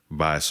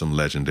 by some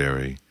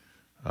legendary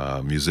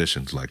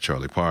musicians like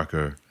Charlie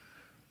Parker,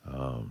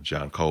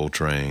 John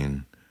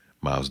Coltrane,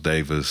 Miles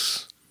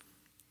Davis,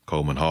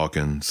 Coleman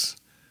Hawkins,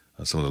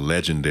 some of the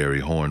legendary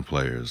horn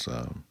players.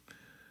 There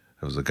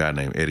was a guy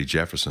named Eddie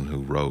Jefferson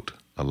who wrote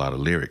a lot of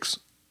lyrics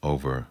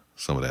over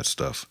some of that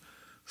stuff.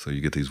 So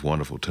you get these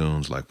wonderful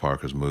tunes like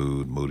Parker's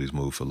Mood, Moody's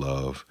Mood for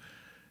Love,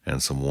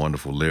 and some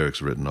wonderful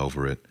lyrics written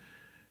over it.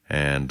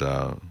 And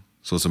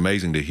so it's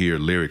amazing to hear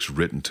lyrics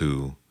written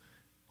to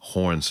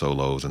horn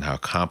solos and how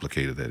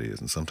complicated that is.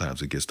 And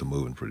sometimes it gets to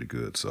moving pretty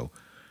good. So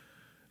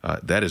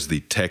that is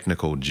the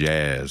technical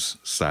jazz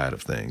side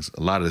of things.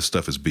 A lot of this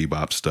stuff is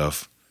bebop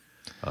stuff.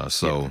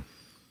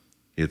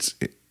 It's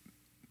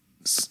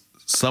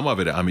some of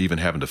it I'm even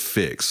having to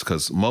fix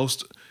because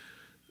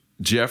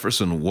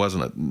Jefferson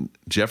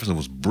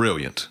was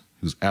brilliant.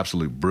 He was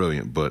absolutely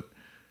brilliant, but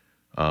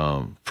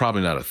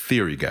probably not a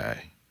theory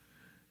guy.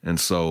 And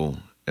so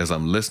as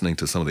I'm listening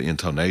to some of the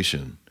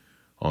intonation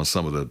on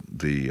some of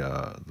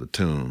the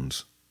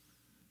tunes,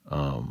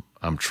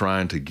 I'm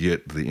trying to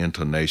get the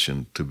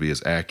intonation to be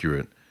as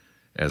accurate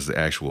as the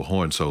actual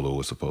horn solo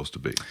was supposed to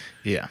be.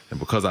 Yeah. And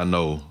because I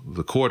know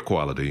the chord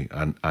quality,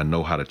 I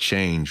know how to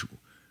change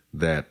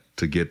that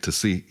to get to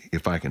see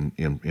if I can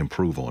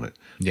improve on it.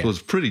 Yeah. So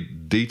it's pretty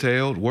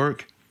detailed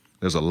work.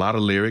 There's a lot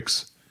of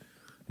lyrics.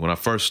 When I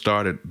first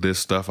started this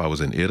stuff, I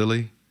was in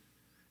Italy.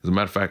 As a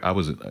matter of fact,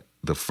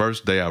 the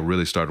first day I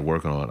really started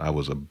working on it, I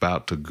was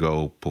about to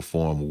go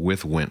perform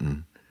with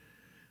Wynton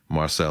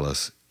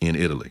Marsalis in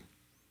Italy.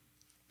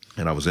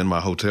 And I was in my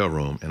hotel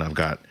room, and I've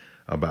got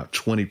about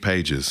 20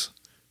 pages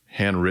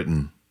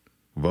handwritten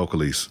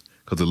Vocalese.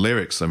 Because the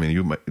lyrics, I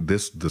mean,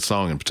 the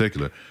song in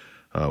particular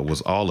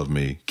was All of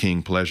Me,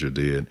 King Pleasure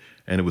did,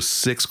 and it was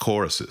 6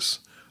 choruses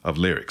of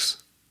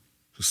lyrics,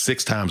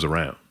 6 times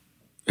around.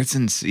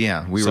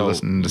 Yeah, we were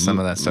listening to some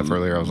of that stuff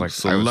earlier. I was like,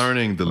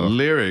 learning the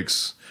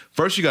lyrics.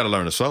 First, you got to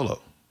learn a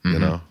solo, you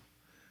know.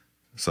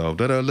 So you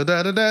got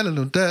to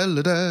know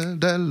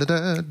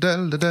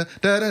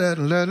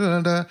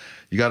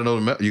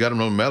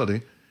the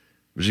melody,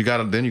 but you got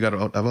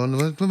to. I've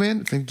only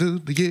been through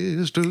the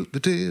years, through the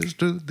tears,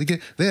 through the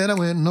years. Then I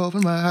went and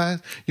opened my eyes.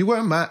 You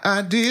were my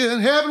idea,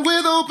 heaven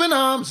with open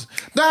arms.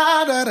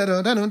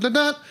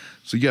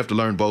 So you have to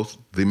learn both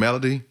the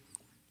melody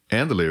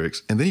and the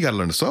lyrics, and then you got to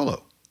learn the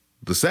solo.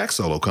 The sax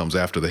solo comes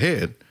after the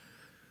head,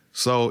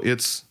 so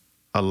it's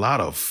a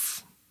lot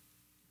of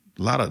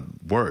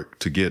work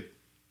to get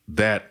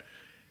that.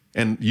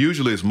 And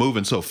usually it's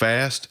moving so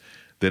fast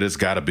that it's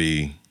got to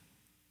be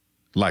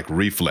like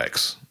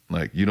reflex.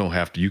 Like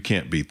you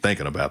can't be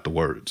thinking about the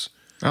words.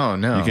 Oh,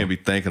 no. You can't be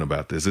thinking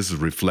about this. This is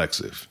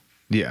reflexive.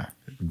 Yeah.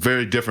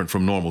 Very different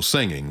from normal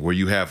singing where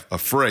you have a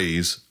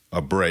phrase,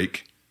 a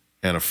break,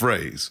 and a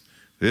phrase.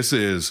 This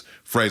is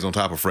phrase on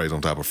top of phrase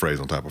on top of phrase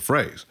on top of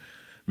phrase.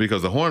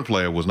 Because the horn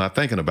player was not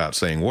thinking about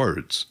saying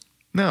words.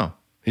 No.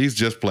 He's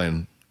just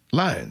playing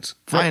lines.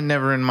 I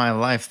never in my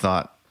life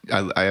thought,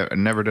 I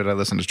never did I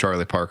listen to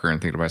Charlie Parker and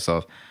think to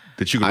myself,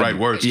 that you could write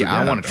words to that. Yeah,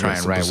 I want to try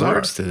and write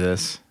words to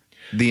this.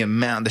 The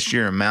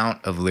sheer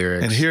amount of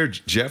lyrics. And here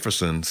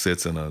Jefferson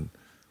sits in a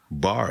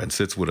bar and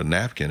sits with a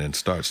napkin and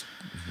starts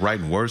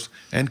writing words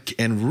and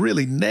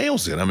really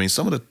nails it. I mean,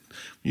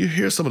 you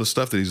hear some of the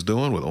stuff that he's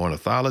doing with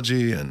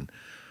ornithology and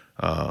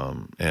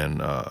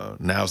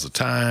Now's the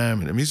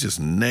Time. And I mean, he's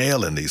just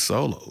nailing these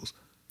solos.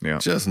 Yeah.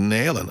 Just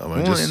nailing them.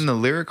 And the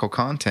lyrical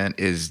content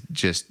is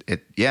just,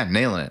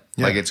 nailing it.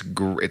 Yeah. Like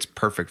it's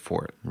perfect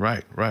for it.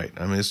 Right.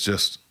 I mean,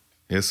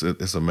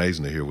 it's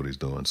amazing to hear what he's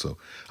doing. So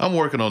I'm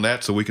working on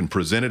that so we can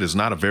present it. It's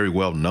not a very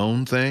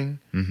well-known thing.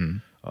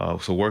 Mm-hmm.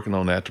 So working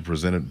on that to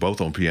present it both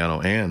on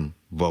piano and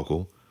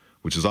vocal,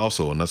 which is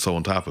also, and so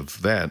on top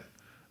of that,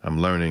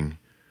 I'm learning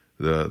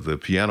the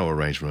piano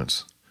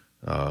arrangements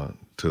to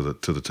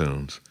the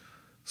tunes.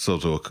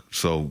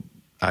 So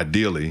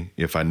ideally,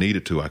 if I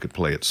needed to, I could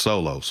play it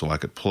solo. So I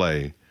could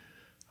play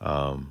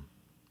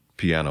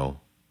piano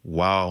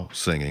while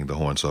singing the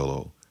horn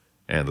solo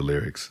and the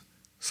lyrics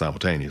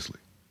simultaneously,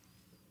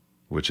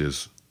 which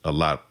is a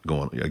lot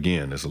going.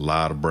 Again, it's a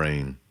lot of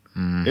brain.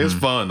 Mm-hmm. It's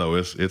fun though.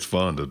 It's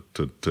fun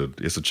to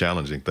it's a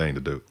challenging thing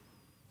to do.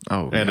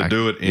 Oh, and to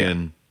do it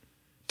in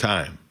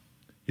time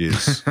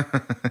is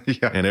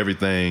and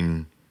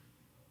everything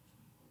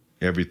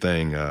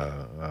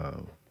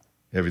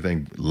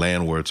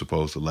land where it's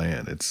supposed to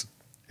land. It's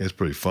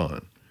pretty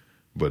fun,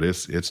 but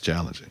it's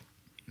challenging.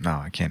 No,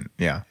 I can't.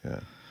 Yeah.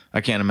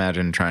 I can't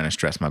imagine trying to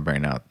stress my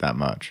brain out that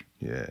much.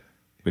 Yeah.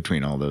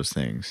 Between all those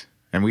things,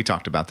 and we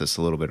talked about this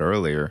a little bit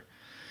earlier.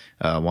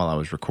 while I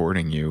was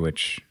recording you,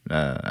 which,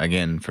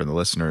 again, for the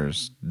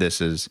listeners,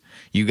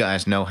 you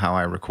guys know how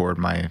I record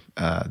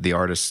the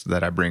artists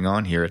that I bring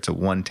on here. It's a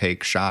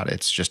one-take shot.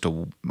 It's just a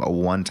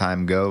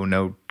one-time go,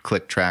 no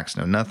click tracks,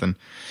 no nothing.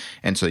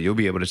 And so you'll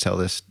be able to tell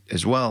this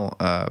as well.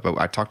 But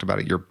I talked about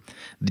it,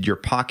 your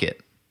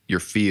pocket, your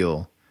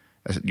feel,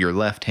 your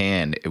left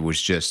hand, it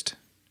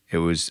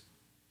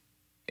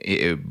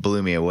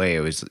blew me away.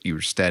 You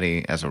were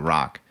steady as a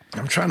rock.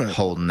 I'm trying to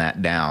holding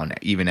that down,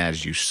 even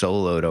as you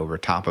soloed over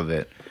top of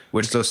it.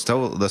 Which the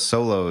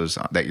solos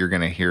that you're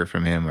going to hear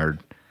from him are,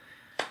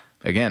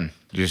 again,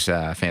 just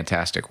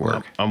fantastic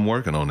work. I'm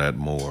working on that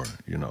more.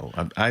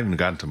 I haven't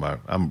gotten to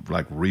I'm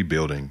like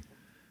rebuilding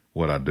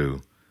what I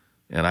do,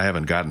 and I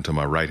haven't gotten to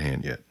my right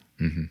hand yet.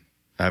 Mm-hmm.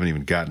 I haven't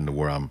even gotten to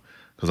where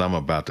because I'm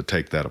about to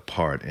take that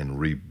apart and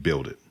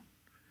rebuild it.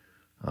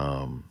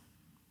 I'm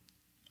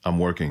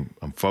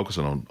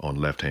focusing on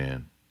left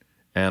hand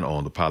and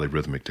on the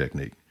polyrhythmic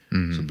technique.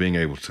 Mm-hmm. So being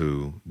able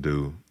to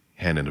do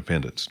hand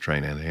independence,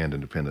 train hand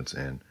independence,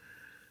 and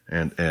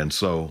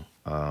so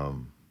we're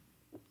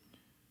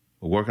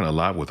working a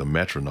lot with a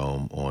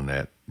metronome on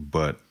that,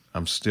 but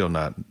I'm still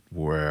not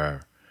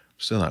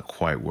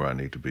quite where I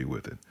need to be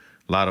with it.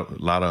 A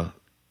lot of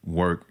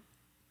work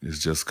is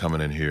just coming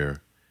in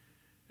here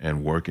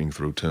and working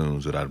through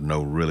tunes that I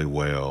know really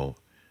well,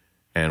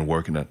 and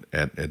working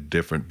at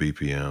different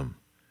BPM,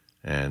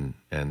 and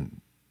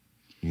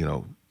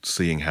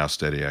seeing how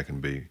steady I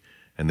can be.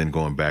 And then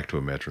going back to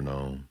a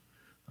metronome,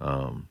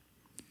 and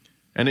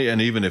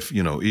even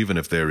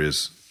if there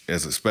is,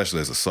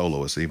 especially as a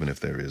soloist, even if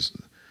there is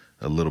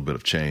a little bit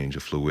of change,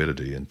 of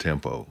fluidity and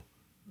tempo,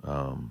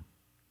 at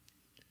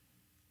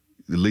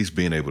least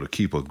being able to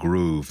keep a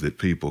groove that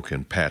people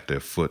can pat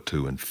their foot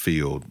to and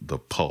feel the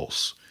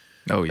pulse.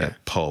 Oh yeah,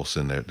 that pulse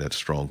in that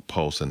strong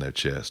pulse in their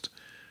chest,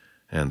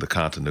 and the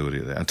continuity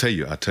of that. I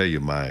tell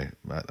you, my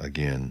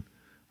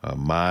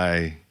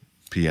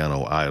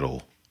piano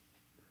idol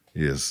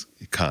is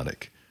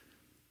iconic,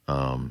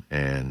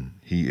 and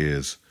he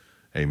is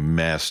a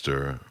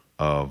master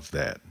of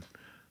that.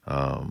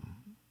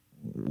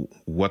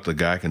 What the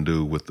guy can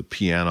do with the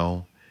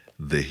piano,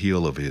 the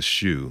heel of his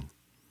shoe,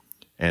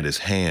 and his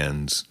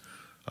hands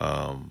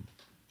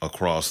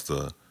across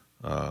the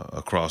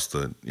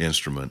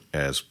instrument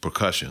as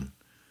percussion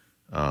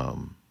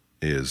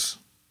is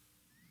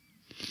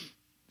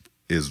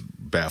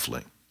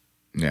baffling.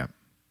 Yeah,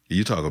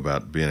 you talk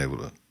about being able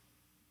to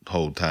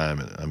hold time,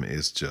 and I mean,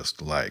 it's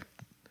just like,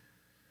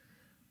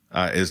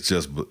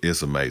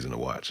 it's amazing to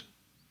watch.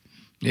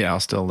 Yeah,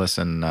 I'll still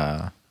listen.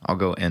 I'll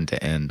go end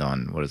to end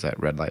on, what is that,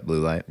 Red Light, Blue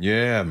Light?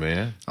 Yeah,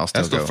 man.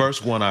 That's the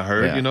first one I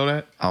heard. Yeah. You know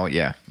that? Oh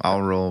yeah,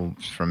 I'll roll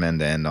from end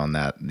to end on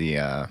that.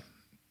 The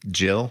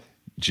Jill,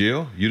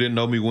 you didn't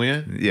know me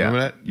when? Yeah, remember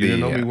that? You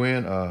didn't know me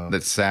when?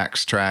 The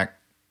sax track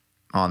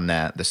on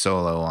that, the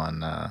solo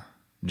on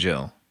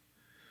Jill.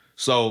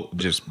 So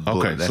just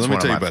okay. That's so let me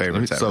one tell of you my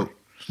favorites. So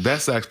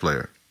that sax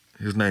player,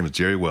 his name is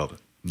Jerry Weldon.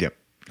 Yep,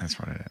 that's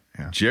what it is.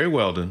 Yeah. Jerry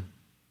Weldon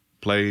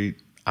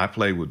I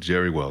played with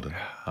Jerry Weldon.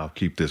 I'll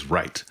keep this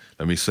right.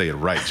 Let me say it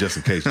right, just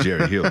in case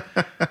Jerry Hill.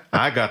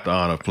 I got the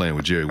honor of playing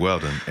with Jerry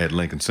Weldon at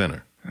Lincoln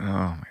Center. Oh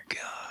my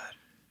God!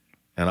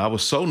 And I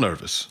was so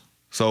nervous.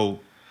 So,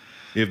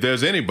 if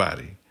there's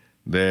anybody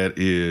that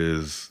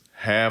is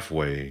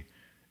halfway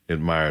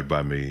admired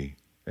by me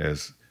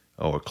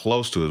or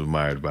close to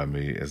admired by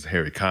me as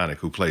Harry Connick,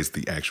 who plays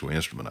the actual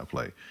instrument I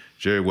play,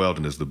 Jerry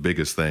Weldon is the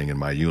biggest thing in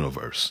my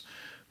universe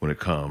when it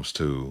comes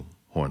to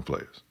horn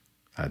players.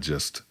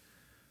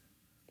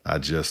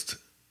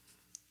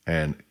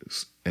 And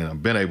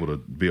I've been able to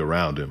be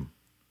around him,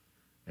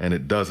 and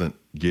it doesn't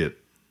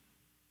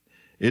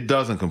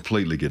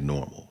completely get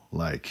normal.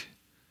 Like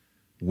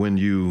when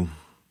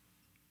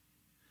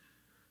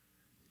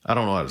I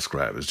don't know how to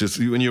describe it. It's just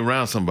when you're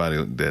around somebody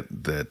that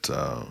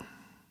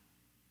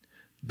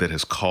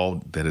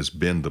has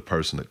been the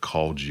person that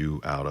called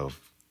you out of,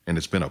 and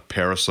it's been a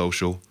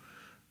parasocial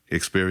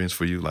experience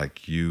for you,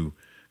 like you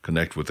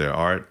connect with their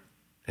art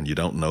and you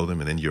don't know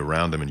them, and then you're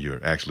around them and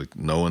you're actually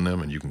knowing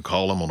them, and you can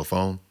call them on the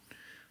phone,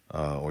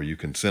 or you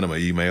can send them an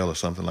email or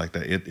something like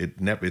that.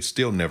 It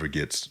still never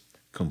gets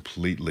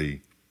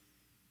completely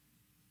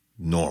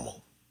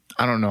normal.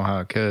 I don't know how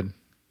it could.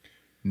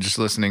 Just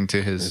listening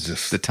to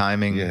the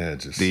timing,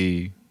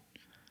 the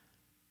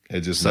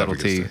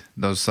subtlety,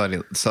 those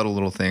subtle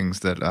little things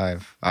that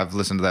I've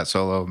listened to that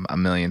solo a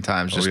million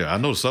times. I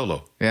know the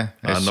solo. Yeah,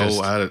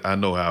 I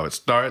know how it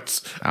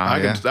starts. I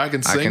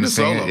can sing the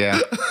solo. It, yeah.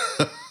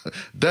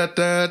 Da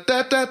da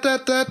da da da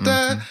da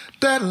da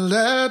da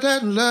la da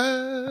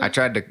la. I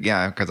tried to,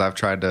 because I've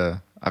tried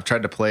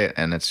to play it,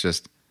 and it's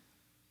just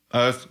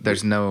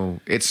there's no.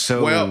 It's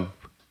so. Well,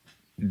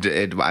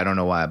 I don't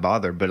know why I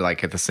bother, but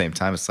like at the same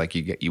time, it's like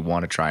you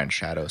want to try and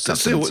shadow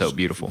something so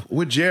beautiful.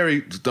 With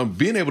Jerry,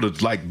 being able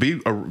to like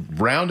be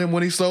around him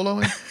when he's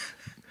soloing,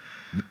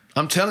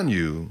 I'm telling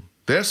you,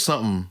 there's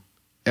something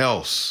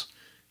else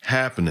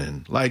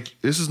happening. Like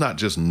this is not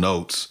just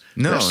notes.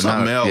 No, there's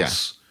something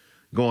else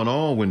going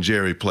on when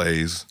Jerry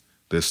plays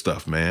this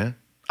stuff, man.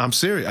 I'm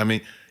serious. I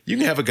mean, You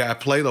can have a guy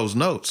play those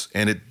notes,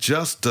 and it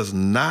just does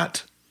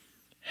not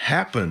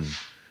happen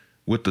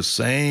with the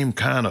same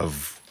kind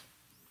of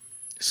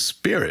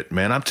spirit,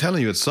 man. I'm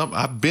telling you, it's something.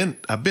 I've been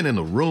in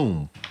the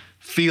room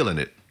feeling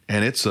it,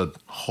 and it's a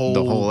whole.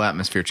 The whole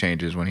atmosphere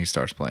changes when he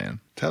starts playing.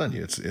 Telling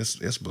you,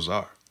 it's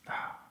bizarre. Oh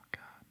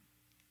God,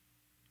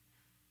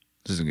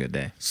 this is a good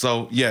day.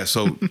 So yeah,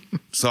 so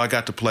I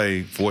got to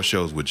play 4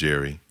 shows with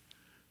Jerry,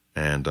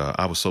 and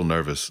I was so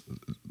nervous.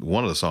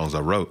 One of the songs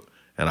I wrote,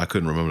 and I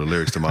couldn't remember the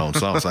lyrics to my own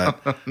songs. So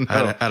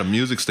I had a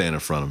music stand in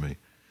front of me.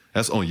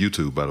 That's on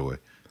YouTube, by the way.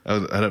 I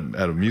had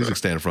a music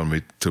stand in front of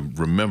me to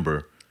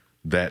remember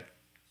the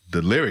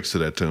lyrics to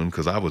that tune,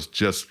 because I was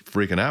just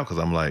freaking out, because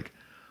I'm like,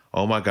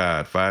 oh my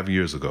God, 5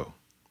 years ago,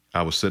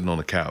 I was sitting on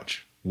the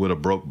couch with a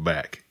broke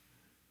back,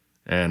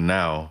 and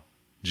now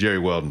Jerry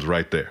Weldon's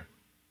right there,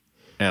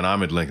 and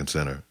I'm at Lincoln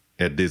Center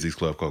at Dizzy's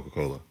Club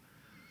Coca-Cola.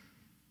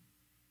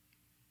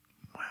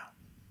 Wow,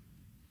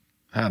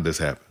 how'd this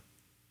happen?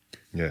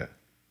 Yeah,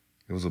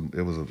 it was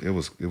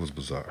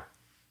bizarre.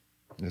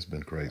 It's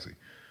been crazy,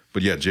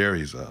 but yeah,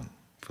 Jerry's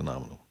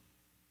phenomenal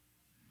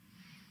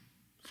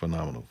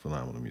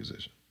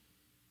musician.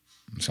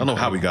 I don't know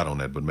how we got on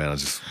that, but man, I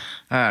just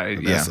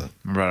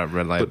brought up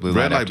Red Light, Blue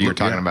Light after you were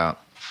talking about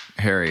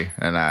Harry,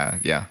 and I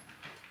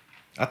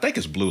think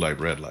it's Blue Light,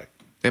 Red Light.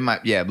 It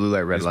might, Blue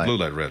Light, Red Light. Blue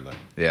Light, Red Light.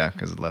 Yeah,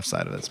 because the left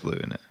side of it's blue,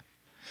 isn't it?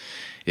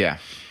 Yeah,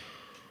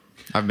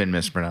 I've been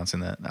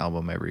mispronouncing that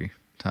album every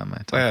time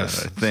I talk about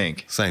it, I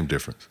think. Same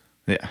difference.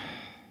 Yeah.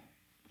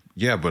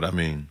 Yeah, but I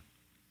mean,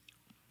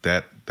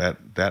 that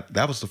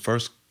was the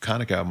first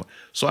Conic album.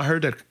 So I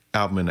heard that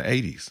album in the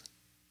 80s.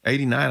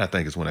 89, I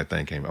think, is when that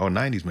thing came out. Or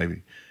 90s,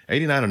 maybe.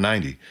 89 or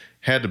 90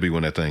 had to be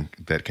when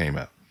that came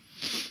out.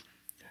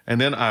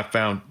 And then I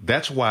found,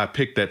 that's why I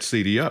picked that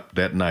CD up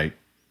that night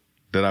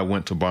that I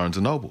went to Barnes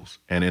 & Noble's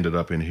and ended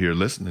up in here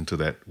listening to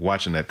that,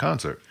 watching that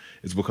concert.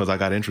 It's because I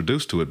got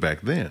introduced to it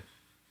back then.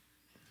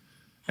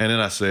 And then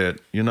I said,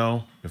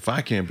 if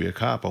I can't be a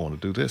cop, I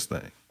want to do this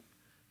thing.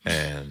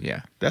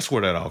 And that's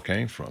where that all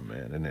came from,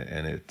 man.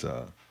 And it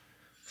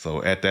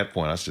so at that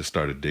point, I just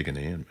started digging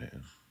in,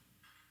 man.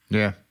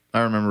 Yeah. I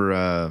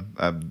remember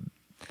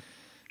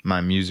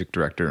my music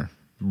director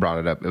brought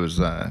it up. It was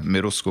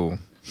middle school.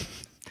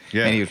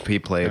 Yeah. And he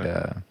played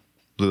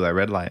Blue Light,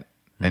 Red Light.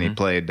 And he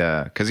played,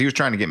 because he was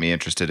trying to get me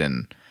interested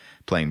in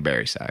playing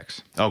bari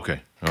sax.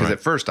 Okay. Because at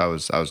first I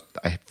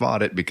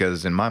fought it,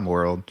 because in my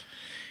world,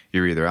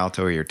 you're either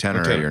alto or you're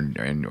tenor,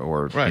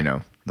 or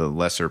the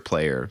lesser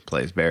player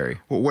plays bari.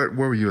 Well, where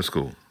were you at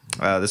school?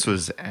 This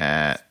was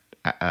at,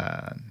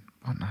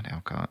 not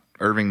Alcott,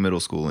 Irving Middle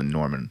School in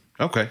Norman.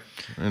 Okay.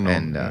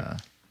 And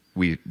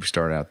we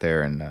started out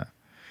there, and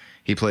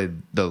he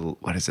played the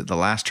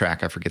last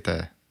track. I forget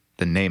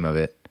the name of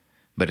it,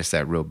 but it's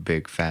that real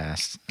big,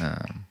 fast.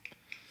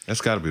 That's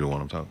got to be the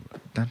one I'm talking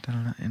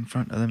about. In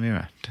front of the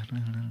mirror.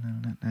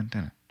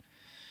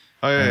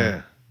 Oh,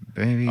 yeah.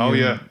 Baby. Oh,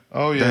 yeah.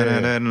 Oh,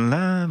 yeah.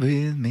 Love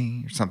with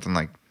me. Or something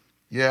like.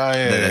 Yeah.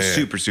 That's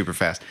super, super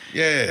fast.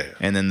 Yeah.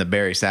 And then the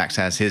bari sax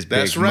has his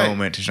big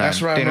moment to shine.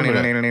 That's right. I remember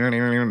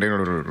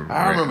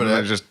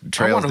that. It just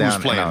trails down.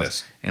 Who's playing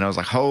this. And I was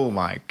like, oh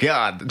my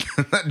God,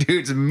 that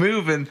dude's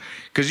moving.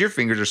 Because your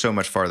fingers are so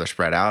much farther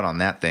spread out on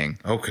that thing.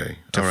 Okay.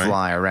 To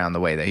fly around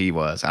the way that he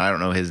was. I don't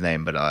know his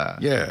name, but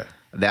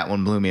that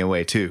one blew me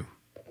away too.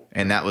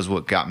 And that was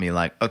what got me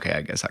like, okay,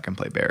 I guess I can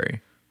play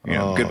bari.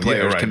 Good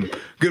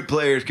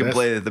players can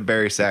play the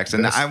bari sax.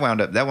 And that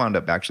wound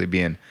up actually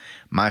being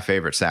my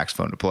favorite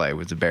saxophone to play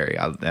was the bari.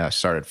 I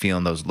started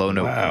feeling those low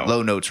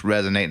notes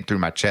resonating through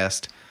my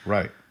chest.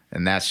 Right.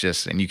 And that's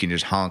just, and you can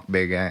just honk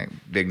big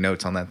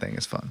notes on that thing.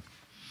 It's fun.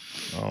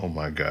 Oh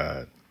my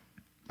God.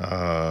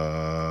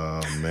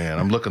 Man,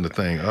 I'm looking the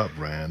thing up,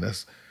 Ryan.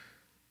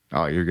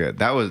 Oh, you're good.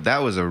 That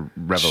was a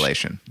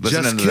revelation.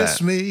 Just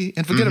kiss me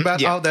and forget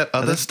about all that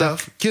other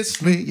stuff.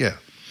 Kiss me. Yeah.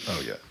 Oh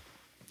yeah.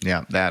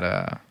 Yeah.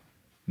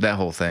 That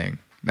whole thing,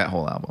 that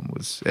whole album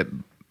was it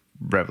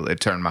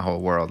turned my whole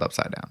world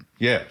upside down.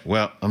 Yeah.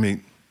 Well, I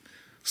mean,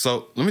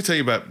 so let me tell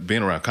you about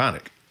being around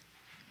Conic.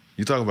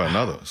 You talk about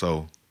another.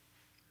 So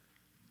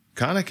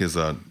Conic is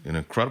an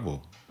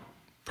incredible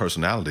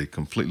personality,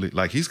 completely.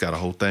 Like, he's got a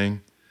whole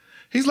thing.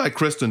 He's like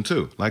Kristen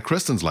too. Like,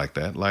 Kristen's like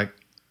that. Like,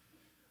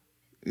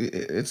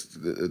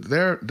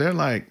 they're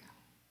like,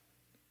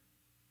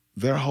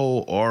 their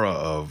whole aura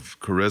of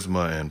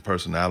charisma and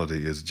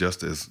personality is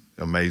just as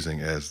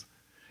amazing as,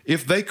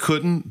 if they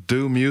couldn't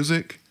do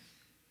music,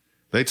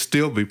 they'd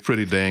still be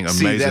pretty dang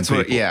amazing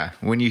people.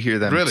 When you hear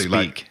them really, speak.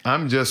 Like,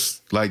 I'm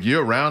just, like,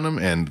 you're around them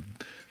and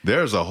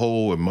there's a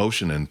whole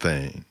emotion and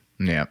thing.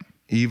 Yeah.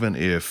 Even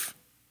if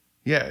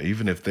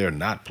they're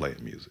not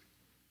playing music.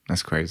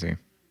 That's crazy.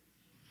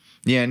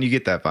 Yeah, and you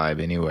get that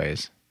vibe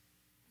anyways.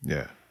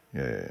 Yeah.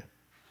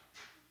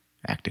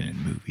 Acting in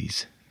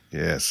movies.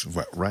 Yes,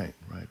 right.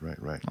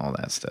 All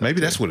that stuff. Maybe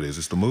that's what it is.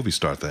 It's the movie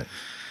star thing.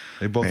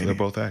 They're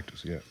both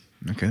actors, yeah.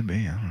 It could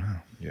be, I don't know.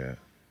 Yeah.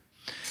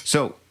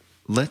 So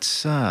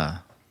let's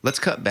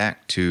cut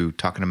back to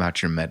talking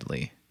about your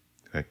medley.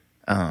 Okay.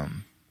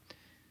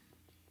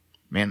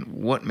 Man,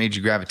 what made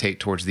you gravitate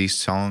towards these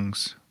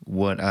songs?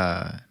 What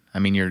I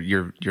mean,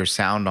 your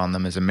sound on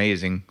them is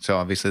amazing. So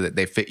obviously that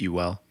they fit you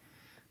well.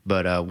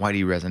 But why do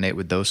you resonate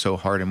with those so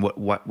hard? And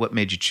what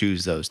made you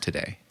choose those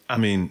today? I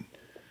mean,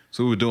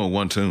 so we were doing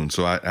one tune,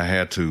 so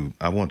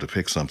I wanted to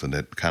pick something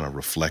that kind of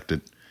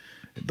reflected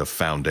the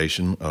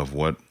foundation of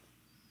what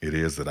it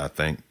is that I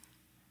think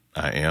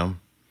I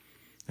am.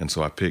 And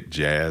so I picked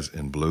jazz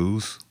and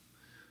blues,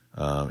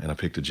 and I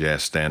picked a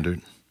jazz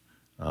standard,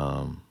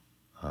 a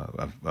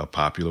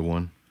popular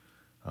one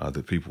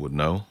that people would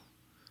know,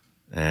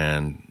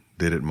 and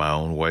did it my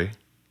own way.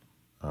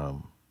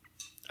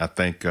 I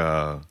think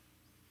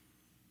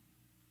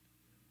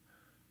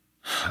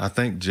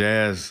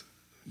jazz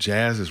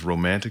is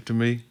romantic to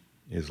me.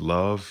 It's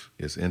love,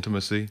 it's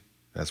intimacy.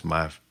 That's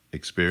my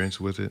experience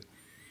with it.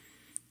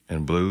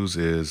 And blues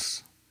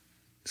is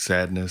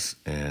sadness,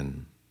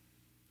 and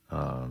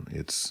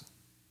it's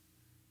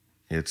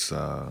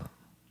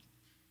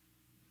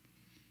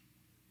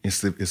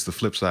the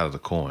flip side of the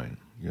coin.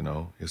 You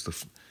know,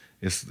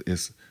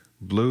 it's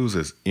blues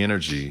is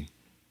energy,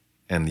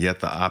 and yet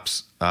the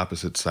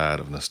opposite side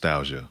of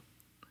nostalgia,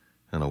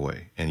 in a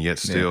way, and yet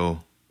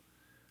still.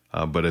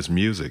 Yeah. But as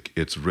music,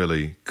 it's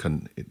really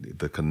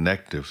the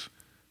connective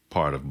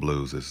part of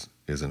blues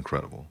is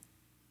incredible.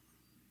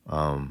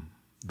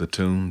 The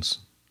tunes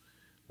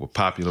were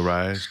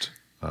popularized.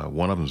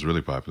 One of them is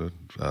really popular,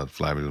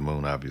 "Fly Me to the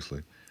Moon,"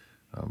 obviously,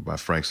 by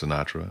Frank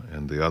Sinatra,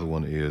 and the other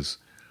one is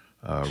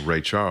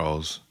Ray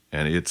Charles,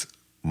 and it's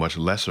much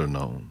lesser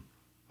known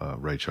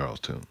Ray Charles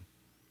tune.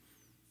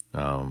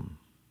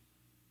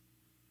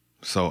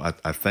 So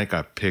I think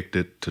I picked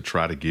it to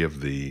try to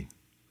give the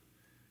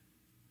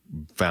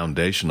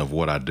foundation of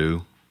what I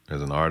do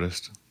as an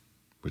artist,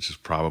 which is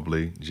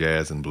probably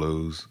jazz and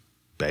blues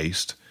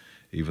based,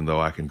 even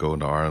though I can go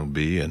into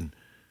R&B and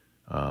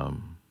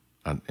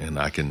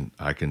I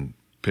can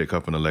pick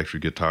up an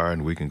electric guitar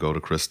and we can go to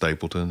Chris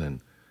Stapleton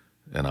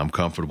and I'm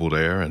comfortable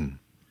there, and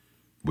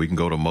we can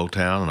go to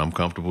Motown and I'm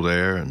comfortable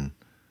there, and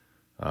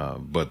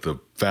but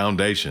the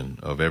foundation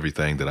of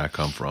everything that I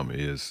come from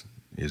is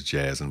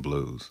jazz and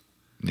blues.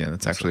 Yeah,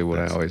 that's actually what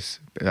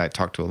I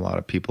talk to a lot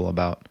of people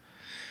about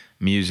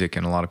music,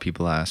 and a lot of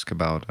people ask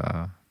about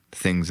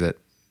things that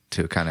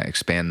to kind of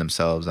expand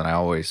themselves, and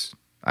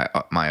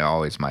my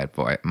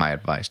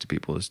advice to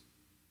people is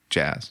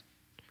jazz.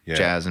 Yeah.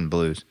 Jazz and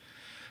blues.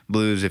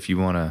 Blues, if you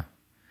want to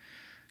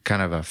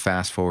kind of a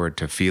fast forward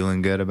to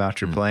feeling good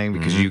about your playing,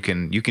 because you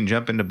can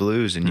jump into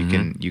blues and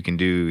you can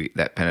do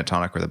that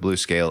pentatonic or the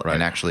blues scale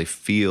and actually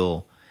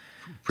feel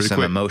some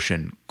quick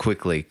emotion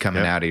quickly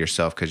coming out of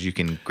yourself, because you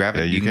can grab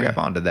it. You can grab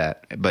onto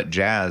that. But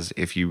jazz,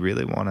 if you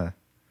really want to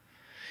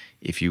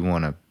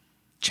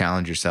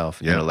challenge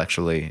yourself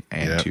intellectually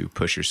and to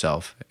push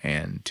yourself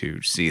and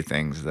to see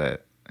things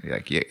that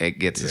like it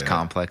gets as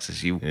complex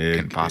as you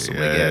can possibly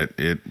get.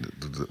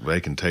 They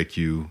can take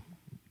you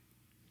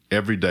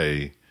every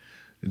day.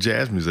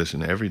 Jazz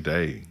musician, every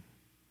day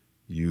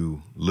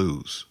you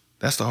lose.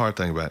 That's the hard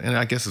thing about it. And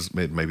I guess it's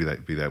maybe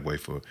that be that way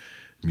for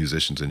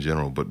musicians in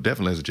general, but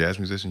definitely as a jazz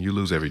musician, you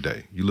lose every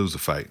day. You lose the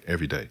fight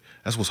every day.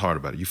 That's what's hard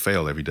about it. You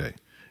fail every day.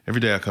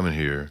 Every day I come in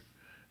here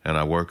and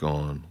I work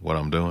on what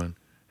I'm doing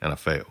and I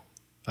fail.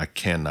 I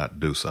cannot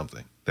do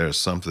something. There's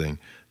something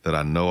that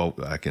I know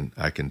I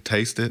can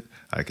taste it,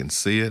 I can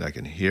see it, I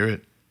can hear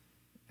it,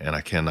 and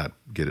I cannot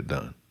get it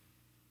done.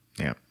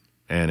 Yeah.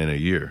 And in a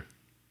year,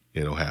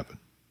 it'll happen.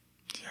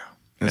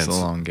 Yeah. It's a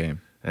long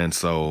game. And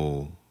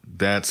so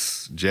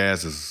that's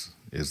jazz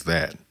is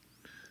that.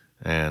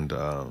 And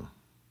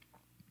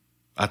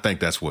I think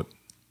that's what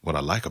I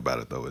like about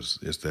it though is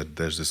that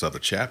there's this other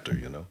chapter,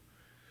 you know.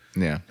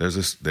 Yeah.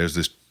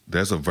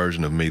 There's a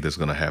version of me that's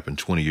going to happen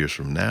 20 years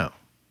from now.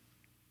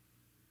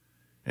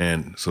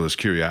 And so it's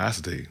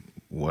curiosity.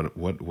 What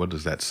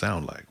does that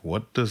sound like?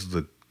 What does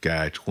the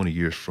guy 20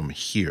 years from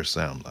here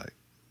sound like?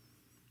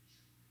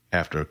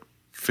 After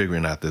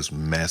figuring out this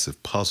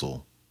massive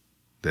puzzle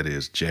that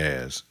is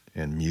jazz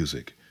and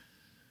music,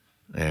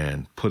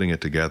 and putting it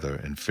together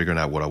and figuring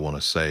out what I want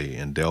to say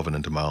and delving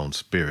into my own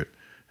spirit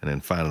and then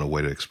finding a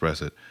way to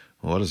express it.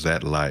 What is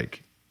that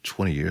like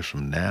 20 years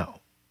from now?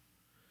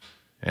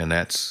 And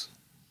that's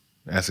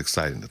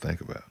exciting to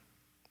think about.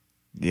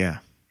 Yeah.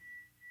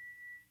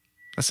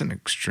 That's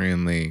an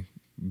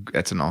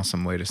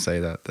awesome way to say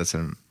that. It's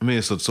a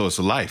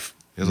life.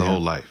 It's a whole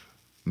life.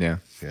 Yeah.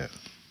 Yeah.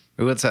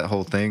 What's that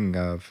whole thing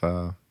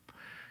of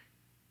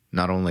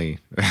not only,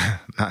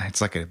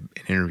 it's like an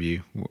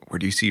interview. Where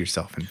do you see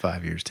yourself in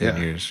 5 years,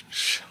 10 years,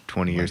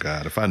 20 years? Oh my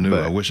God, if I knew,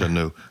 I wish I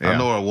knew. I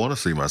know I want to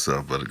see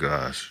myself, but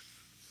gosh,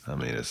 I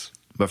mean, it's.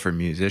 But for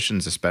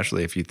musicians,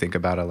 especially if you think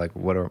about it, like,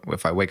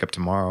 if I wake up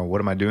tomorrow, what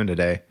am I doing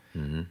today?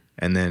 Mm-hmm.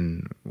 And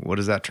then what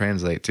does that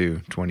translate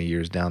to 20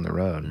 years down the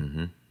road?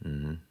 Mm-hmm.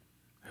 Mm-hmm.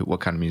 What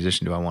kind of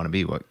musician do I want to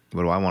be? What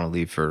do I want to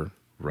leave for?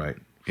 Right.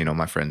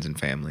 My friends and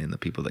family and the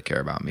people that care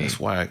about me. That's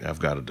why I've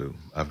got to do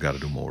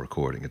more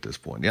recording at this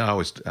point. Yeah,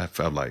 I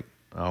felt like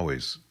I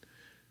always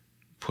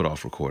put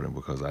off recording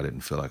because I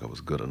didn't feel like I was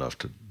good enough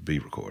to be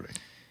recording.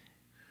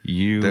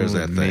 You There's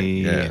and that thing.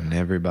 me Yeah. and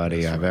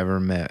everybody That's I've right. ever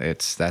met.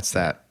 That's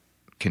that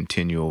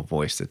continual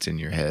voice that's in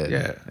your head.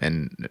 Yeah.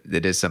 And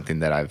it is something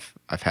that I've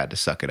had to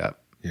suck it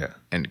up. Yeah.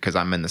 And because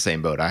I'm in the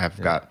same boat, I have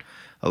got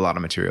a lot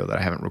of material that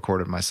I haven't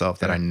recorded myself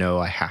that I know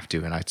I have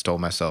to. And I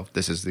told myself,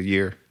 this is the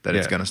year that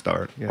it's Yeah. going to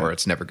start, Yeah. or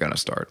it's never going to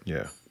start.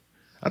 Yeah.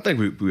 I think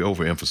we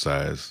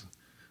overemphasize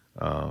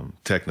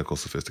technical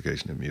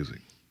sophistication in music.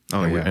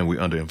 Oh, and yeah. and we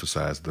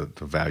underemphasize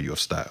the value of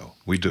style.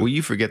 We do. Well,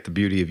 you forget the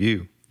beauty of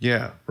you.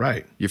 Yeah,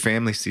 right. Your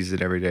family sees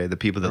it every day. The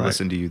people that Right.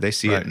 listen to you, they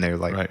see Right. it and they're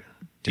like, Right.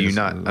 do you Yes,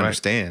 not right.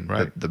 understand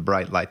Right. the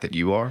bright light that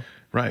you are?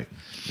 Right.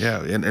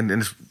 Yeah. And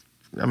it's,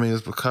 I mean,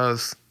 it's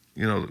because,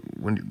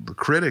 when the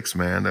critics,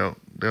 man,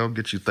 they'll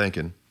get you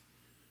thinking,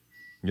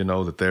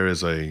 that there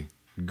is a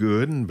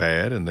good and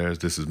bad, and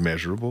this is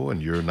measurable,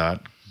 and you're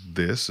not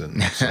this,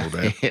 and so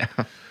that. Yeah.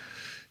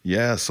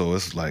 Yeah, so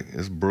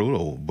it's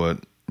brutal,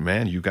 but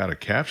man, you got to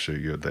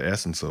capture the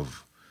essence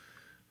of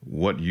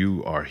what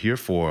you are here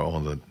for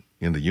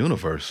in the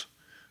universe,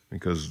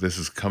 because this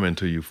is coming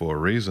to you for a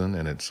reason,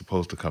 and it's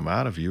supposed to come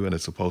out of you, and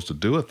it's supposed to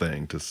do a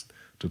thing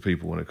to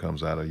people when it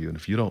comes out of you. And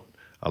if you don't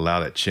allow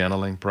that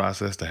channeling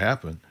process to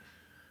happen,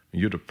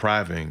 you're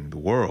depriving the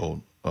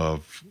world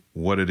of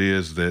what it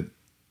is that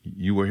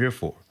you were here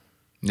for.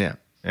 Yeah.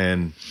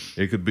 And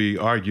it could be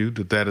argued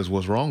that is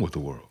what's wrong with the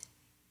world.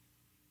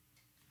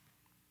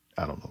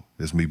 I don't know.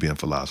 It's me being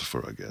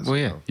philosopher, I guess. Well,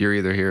 yeah. You're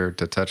either here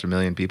to touch 1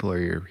 million people or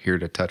you're here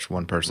to touch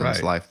one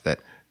person's Right. life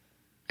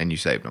and you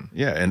saved them.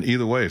 Yeah, and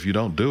either way, if you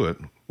don't do it,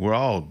 we're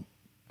all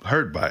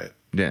hurt by it.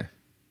 Yeah.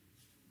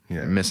 Yeah.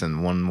 You're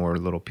missing one more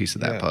little piece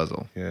of that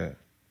puzzle. Yeah.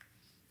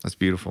 That's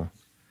beautiful.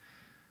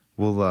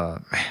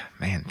 Well,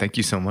 man, thank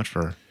you so much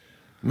for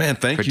Thank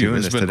for you. doing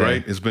It's this been today.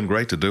 great. It's been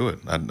great to do it.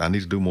 I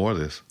need to do more of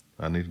this.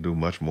 I need to do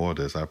much more of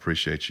this. I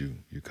appreciate you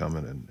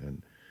coming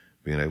and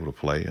being able to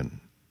play and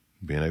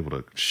being able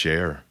to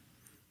share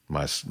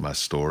my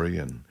story.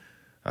 And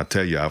I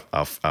tell you,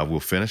 I will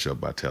finish up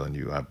by telling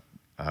you,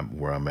 I'm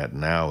where I'm at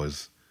now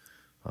is,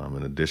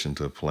 in addition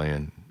to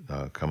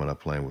coming up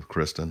playing with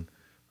Kristen.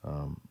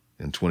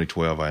 In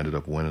 2012, I ended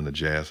up winning the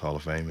Jazz Hall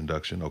of Fame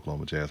induction,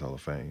 Oklahoma Jazz Hall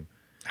of Fame.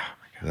 Oh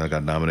my God. And I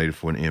got nominated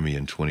for an Emmy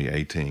in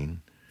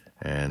 2018,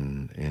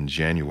 and in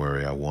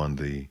January I won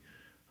the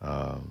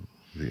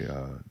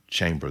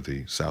Chamber,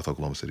 the South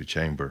Oklahoma City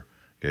Chamber,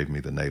 gave me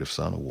the Native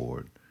Son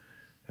Award,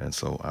 and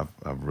so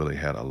I've really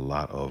had a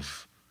lot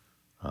of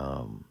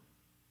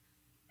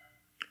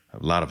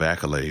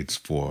accolades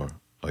for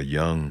a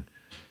young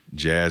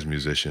jazz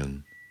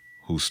musician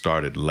who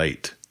started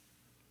late.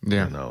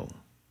 Yeah.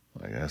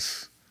 I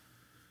guess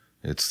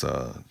it's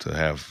to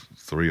have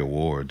 3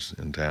 awards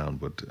in town,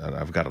 but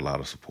I've got a lot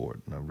of support,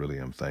 and I really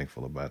am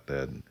thankful about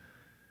that.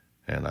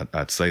 And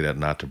I'd say that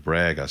not to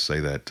brag. I say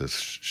that to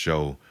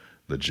show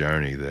the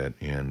journey that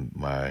in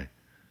my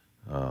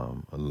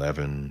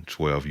 11,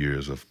 12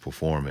 years of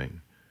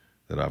performing,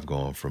 that I've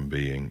gone from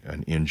being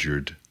an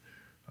injured,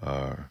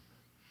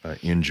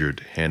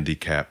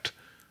 handicapped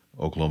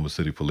Oklahoma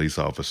City police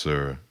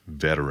officer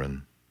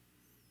veteran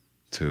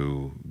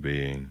to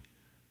being,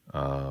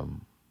 a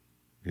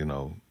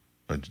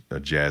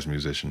jazz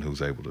musician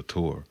who's able to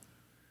tour,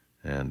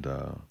 and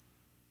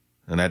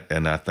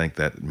I think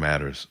that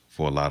matters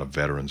for a lot of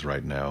veterans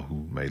right now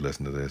who may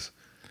listen to this,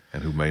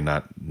 and who may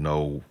not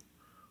know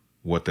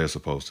what they're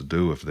supposed to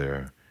do if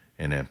they're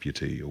an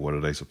amputee, or what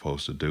are they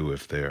supposed to do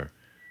if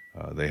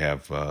they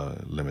have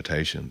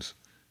limitations.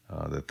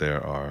 That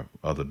there are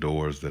other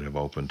doors that have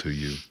opened to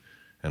you,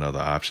 and other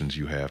options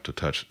you have to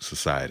touch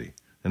society,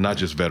 and not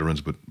just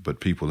veterans, but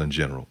people in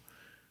general.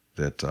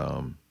 That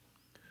the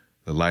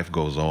life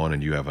goes on,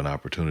 and you have an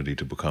opportunity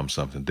to become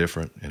something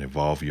different and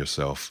evolve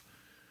yourself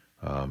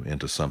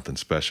into something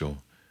special,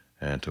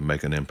 and to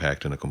make an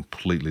impact in a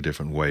completely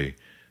different way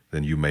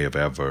than you may have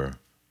ever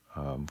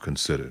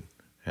considered.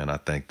 And I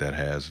think that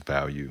has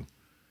value,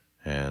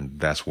 and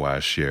that's why I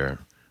share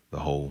the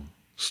whole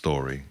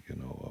story,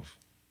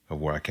 of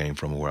where I came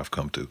from and where I've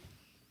come to.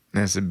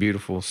 It's a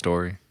beautiful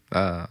story.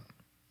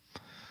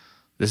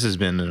 This has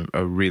been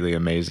a really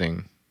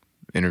amazing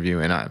interview,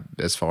 and I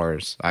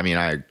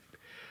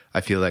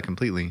feel that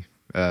completely.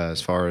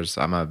 As far as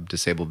I'm a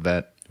disabled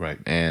vet, Right.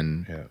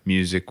 and Yeah.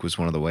 music was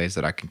one of the ways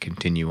that I can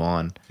continue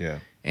on, Yeah.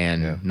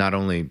 and Yeah. not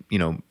only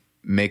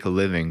make a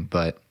living,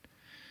 but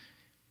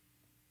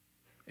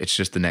it's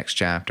just the next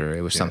chapter.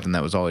 It was something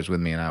that was always with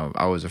me, and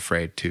I was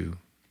afraid to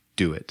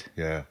do it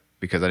Yeah.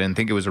 because I didn't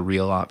think it was a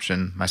real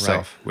option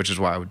myself, which is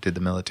why I did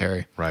the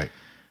military. Right.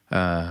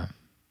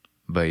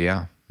 But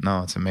yeah,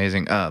 no, it's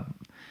amazing.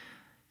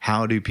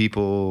 How do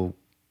people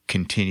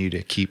continue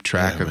to keep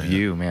track Yeah, of man.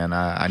 you, man?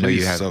 I know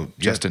you Please, have yeah.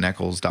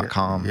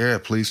 JustinEccles.com. Yeah,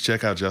 please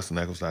check out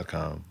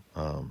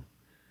JustinEccles.com.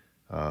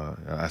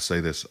 I say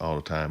this all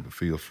the time, but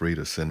feel free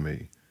to send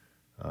me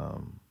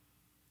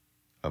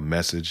a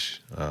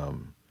message.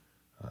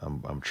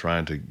 I'm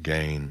trying to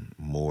gain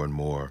more and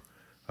more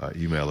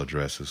email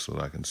addresses so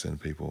that I can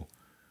send people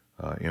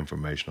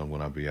information on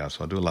when I'll be out.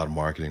 So I do a lot of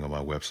marketing on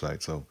my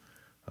website. So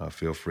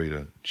feel free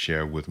to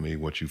share with me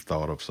what you've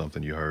thought of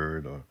something you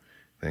heard, or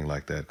anything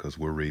like that because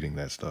we're reading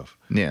that stuff.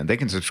 Yeah, they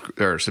can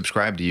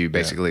subscribe to you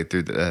basically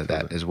through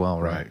that as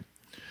well, right?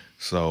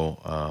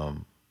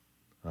 So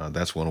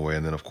that's one way.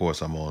 And then, of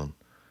course, I'm on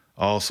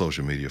all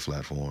social media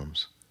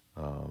platforms,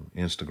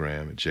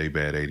 Instagram at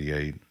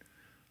jbad88,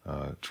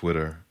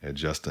 Twitter at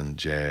Justin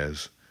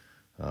Jazz.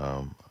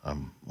 I'm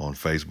on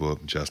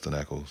Facebook, Justin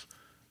Eccles.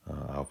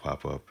 I'll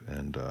pop up.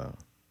 And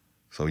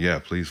so, yeah,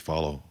 please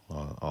follow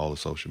all the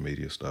social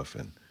media stuff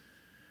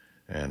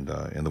and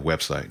the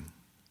website.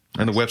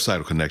 And the website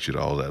will connect you to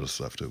all that other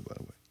stuff, too, by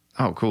the way.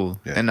 Oh, cool.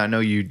 Yeah. And I know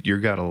you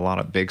got a lot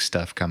of big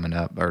stuff coming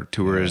up, or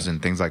tours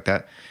and things like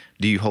that.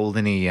 Do you hold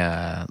any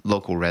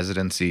local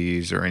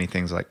residencies or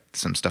anything like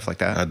some stuff like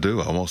that? I do.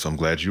 Almost. I'm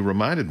glad you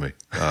reminded me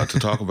to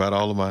talk about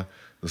all of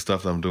the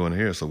stuff that I'm doing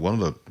here. So one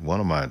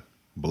of my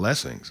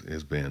blessings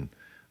has been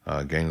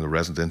gaining the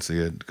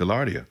residency at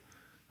Gaillardia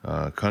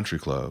Country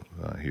Club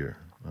here.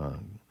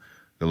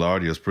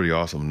 Gaillardia is pretty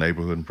awesome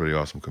neighborhood and pretty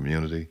awesome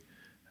community,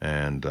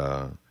 and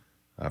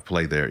I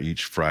play there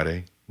each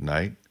Friday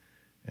night.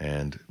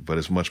 But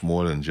it's much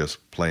more than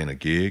just playing a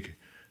gig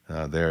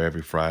there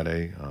every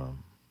Friday.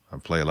 I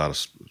play a lot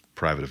of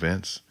private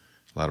events,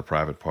 a lot of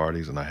private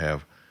parties, and I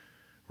have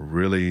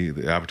really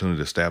the opportunity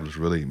to establish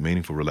really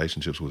meaningful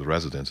relationships with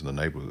residents in the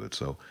neighborhood.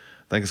 So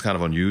I think it's kind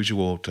of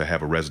unusual to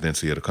have a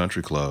residency at a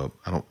country club.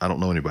 I don't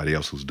know anybody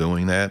else who's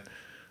doing that.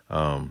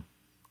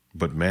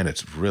 But man,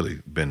 it's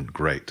really been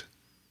great.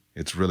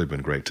 It's really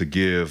been great to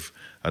give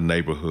a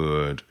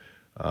neighborhood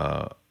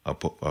a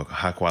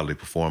high quality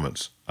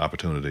performance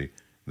opportunity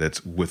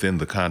that's within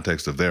the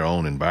context of their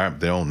own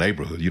environment, their own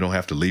neighborhood. You don't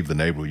have to leave the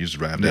neighborhood. You just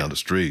drive down the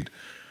street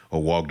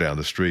or walk down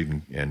the street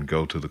and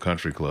go to the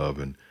country club.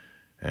 And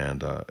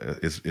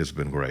it's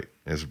been great.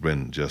 It's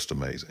been just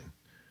amazing.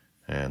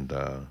 And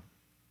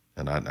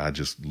I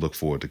just look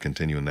forward to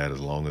continuing that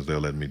as long as they'll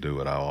let me do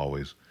it. I'll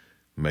always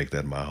make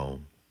that my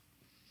home.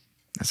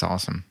 That's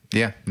awesome.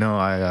 Yeah, no,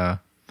 I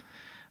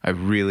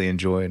really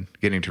enjoyed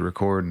getting to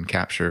record and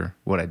capture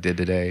what I did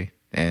today.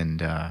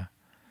 And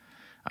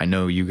I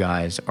know you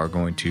guys are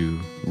going to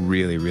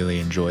really, really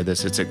enjoy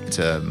this. It's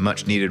a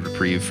much needed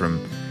reprieve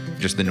from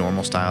just the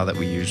normal style that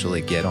we usually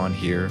get on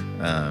here.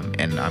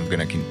 And I'm going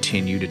to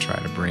continue to try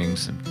to bring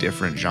some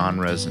different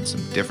genres and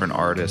some different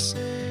artists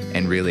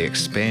and really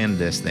expand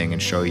this thing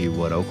and show you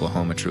what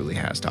Oklahoma truly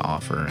has to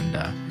offer.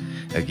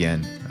 And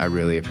again, I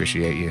really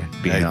appreciate you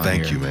being on here.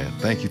 Thank you, man.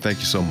 Thank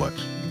you so much.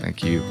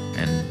 Thank you.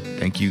 And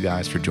thank you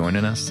guys for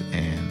joining us.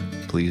 And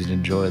please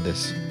enjoy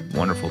this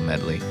wonderful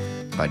medley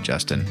by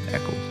Justin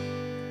Eccles.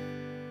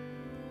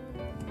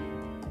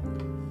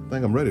 I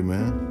think I'm ready,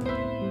 man.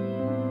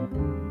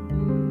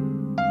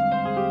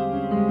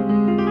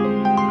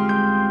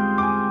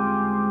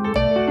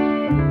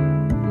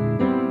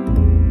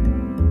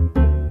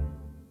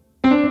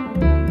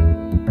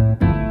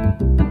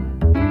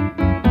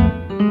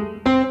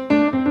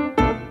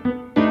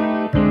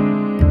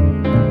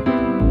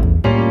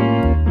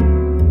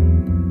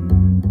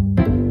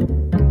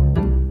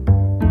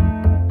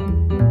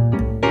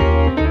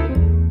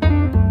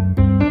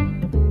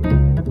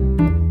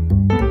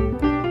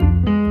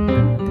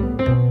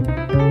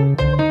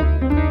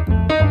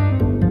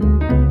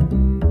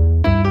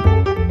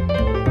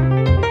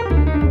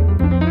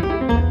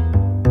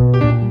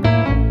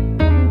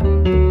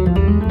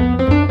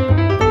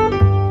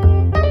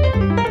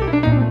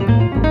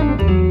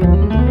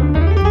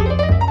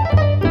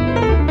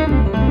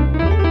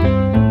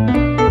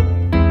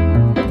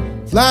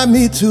 Fly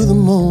me to the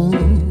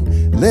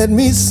moon, let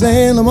me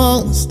sail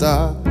among the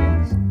stars,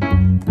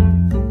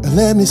 and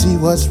let me see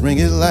what spring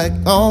is like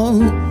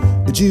on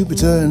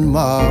Jupiter and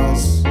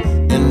Mars.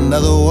 In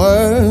other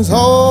words,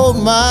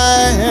 hold my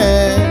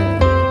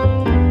hand.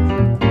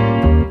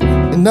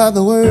 In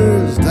other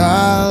words,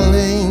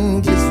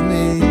 darling, kiss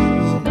me.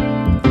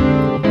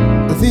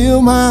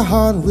 Fill my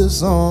heart with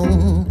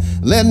song,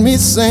 let me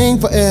sing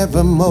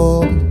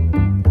forevermore.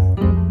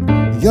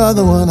 You're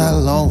the one I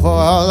long for,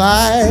 all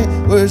I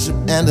worship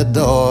and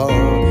adore.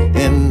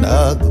 In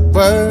other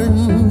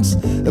words,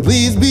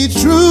 please be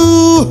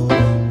true.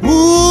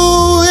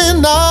 Ooh,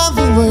 in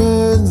other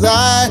words,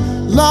 I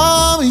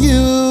love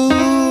you.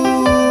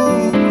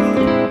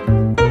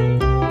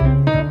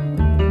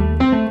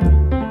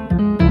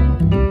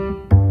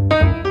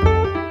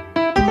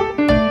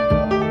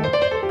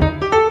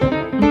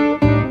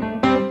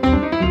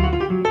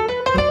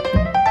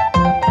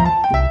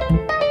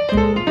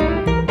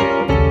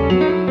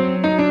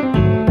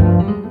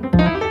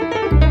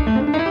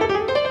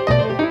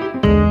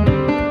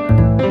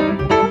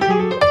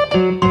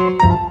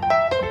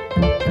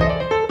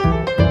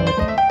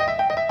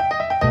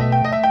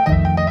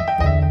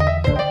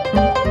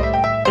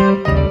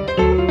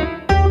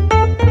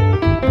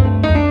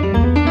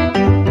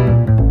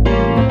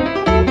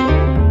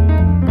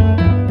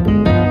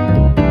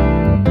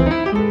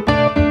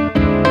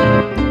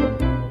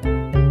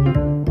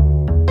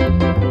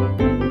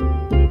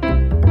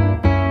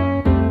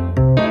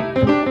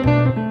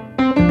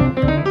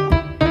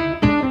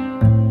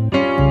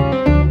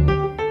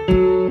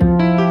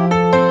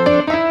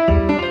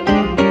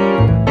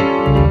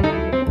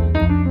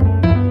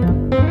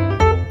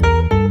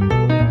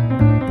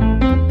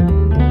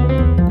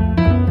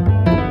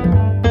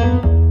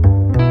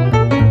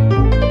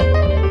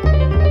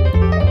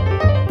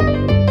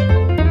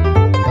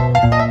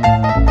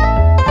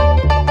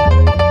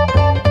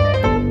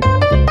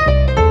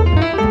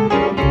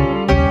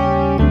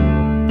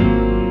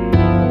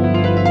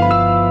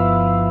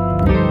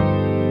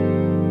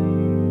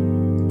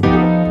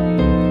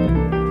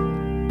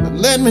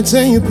 Let me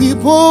tell you,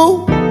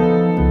 people,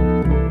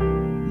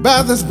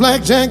 about this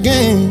blackjack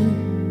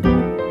game.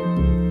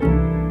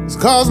 It's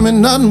caused me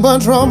nothing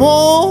but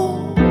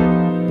trouble,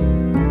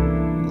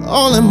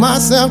 only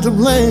myself to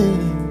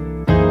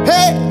blame.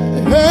 Hey,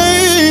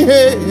 hey,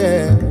 hey,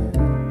 hey.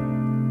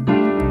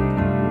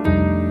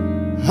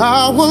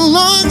 How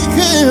lucky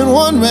can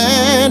one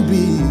man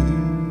be?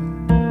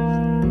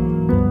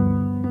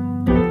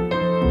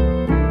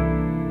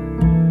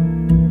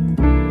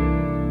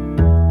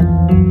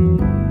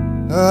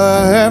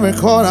 Every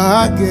quarter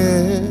I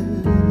get,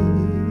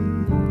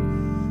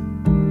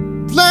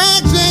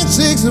 blackjack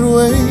takes it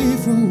away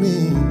from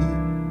me.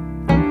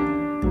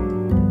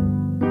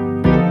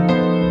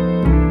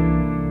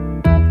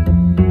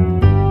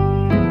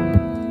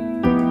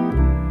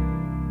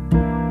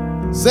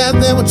 Sat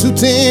there with 2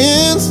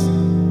 tens,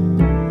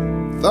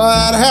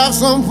 thought I'd have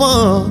some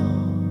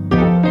fun,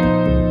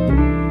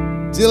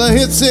 till I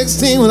hit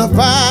 16 with a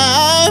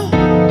 5,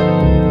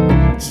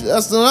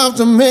 just enough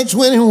to make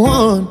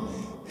 21.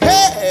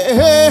 Hey,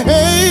 hey,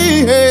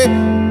 hey, hey,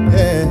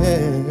 hey,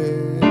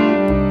 hey.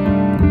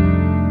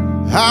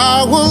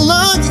 How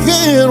lucky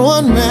can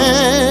one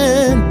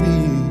man be?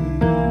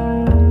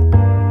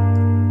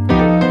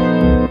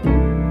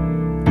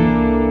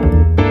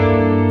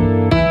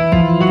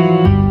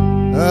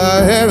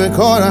 Every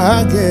quarter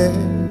I get,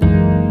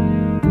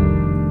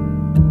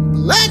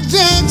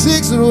 blackjack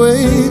takes it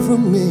away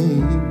from me.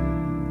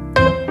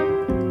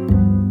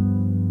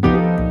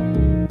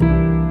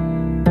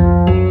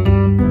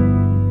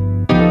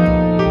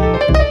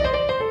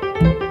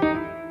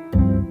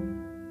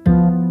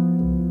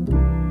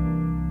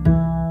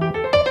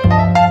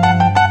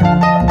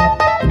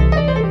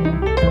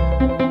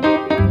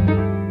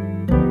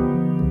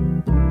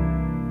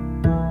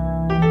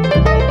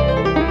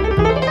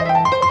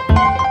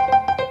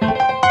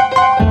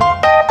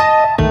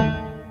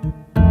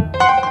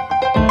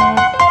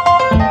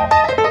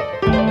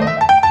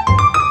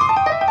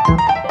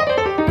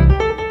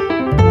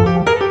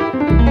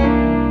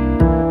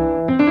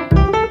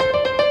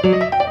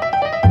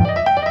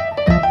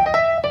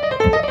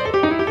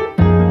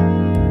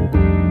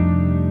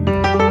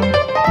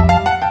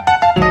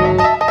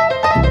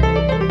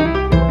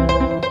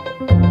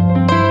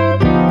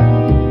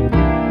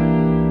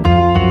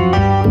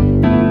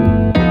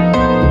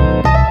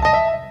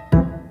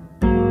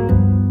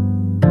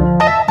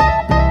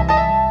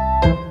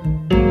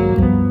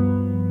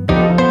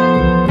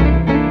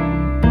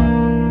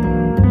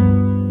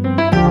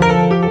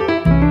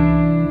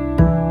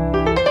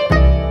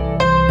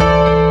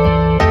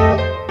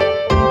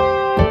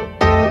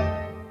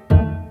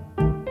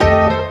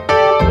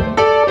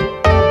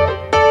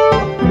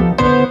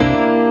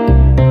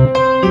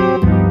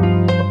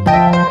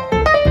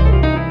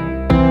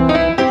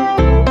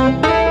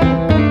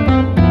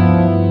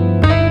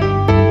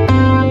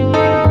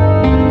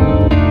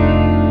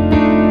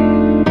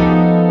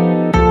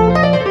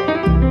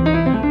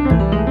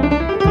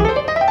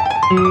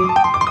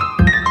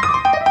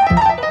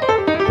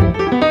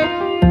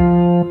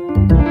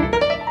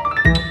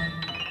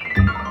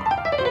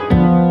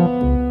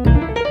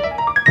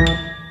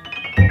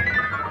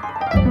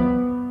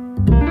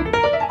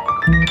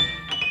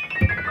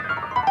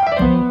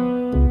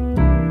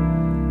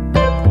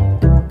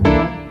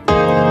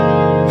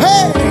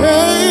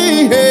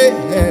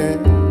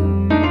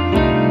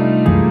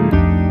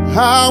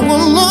 How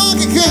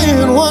lucky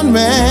can one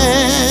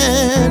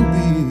man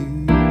be?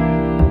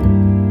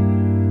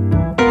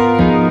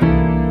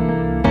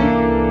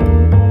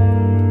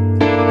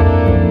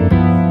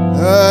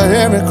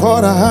 Every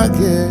quarter I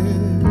get,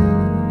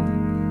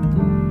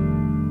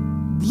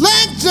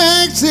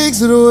 blackjack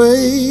takes it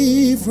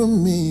away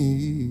from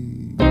me.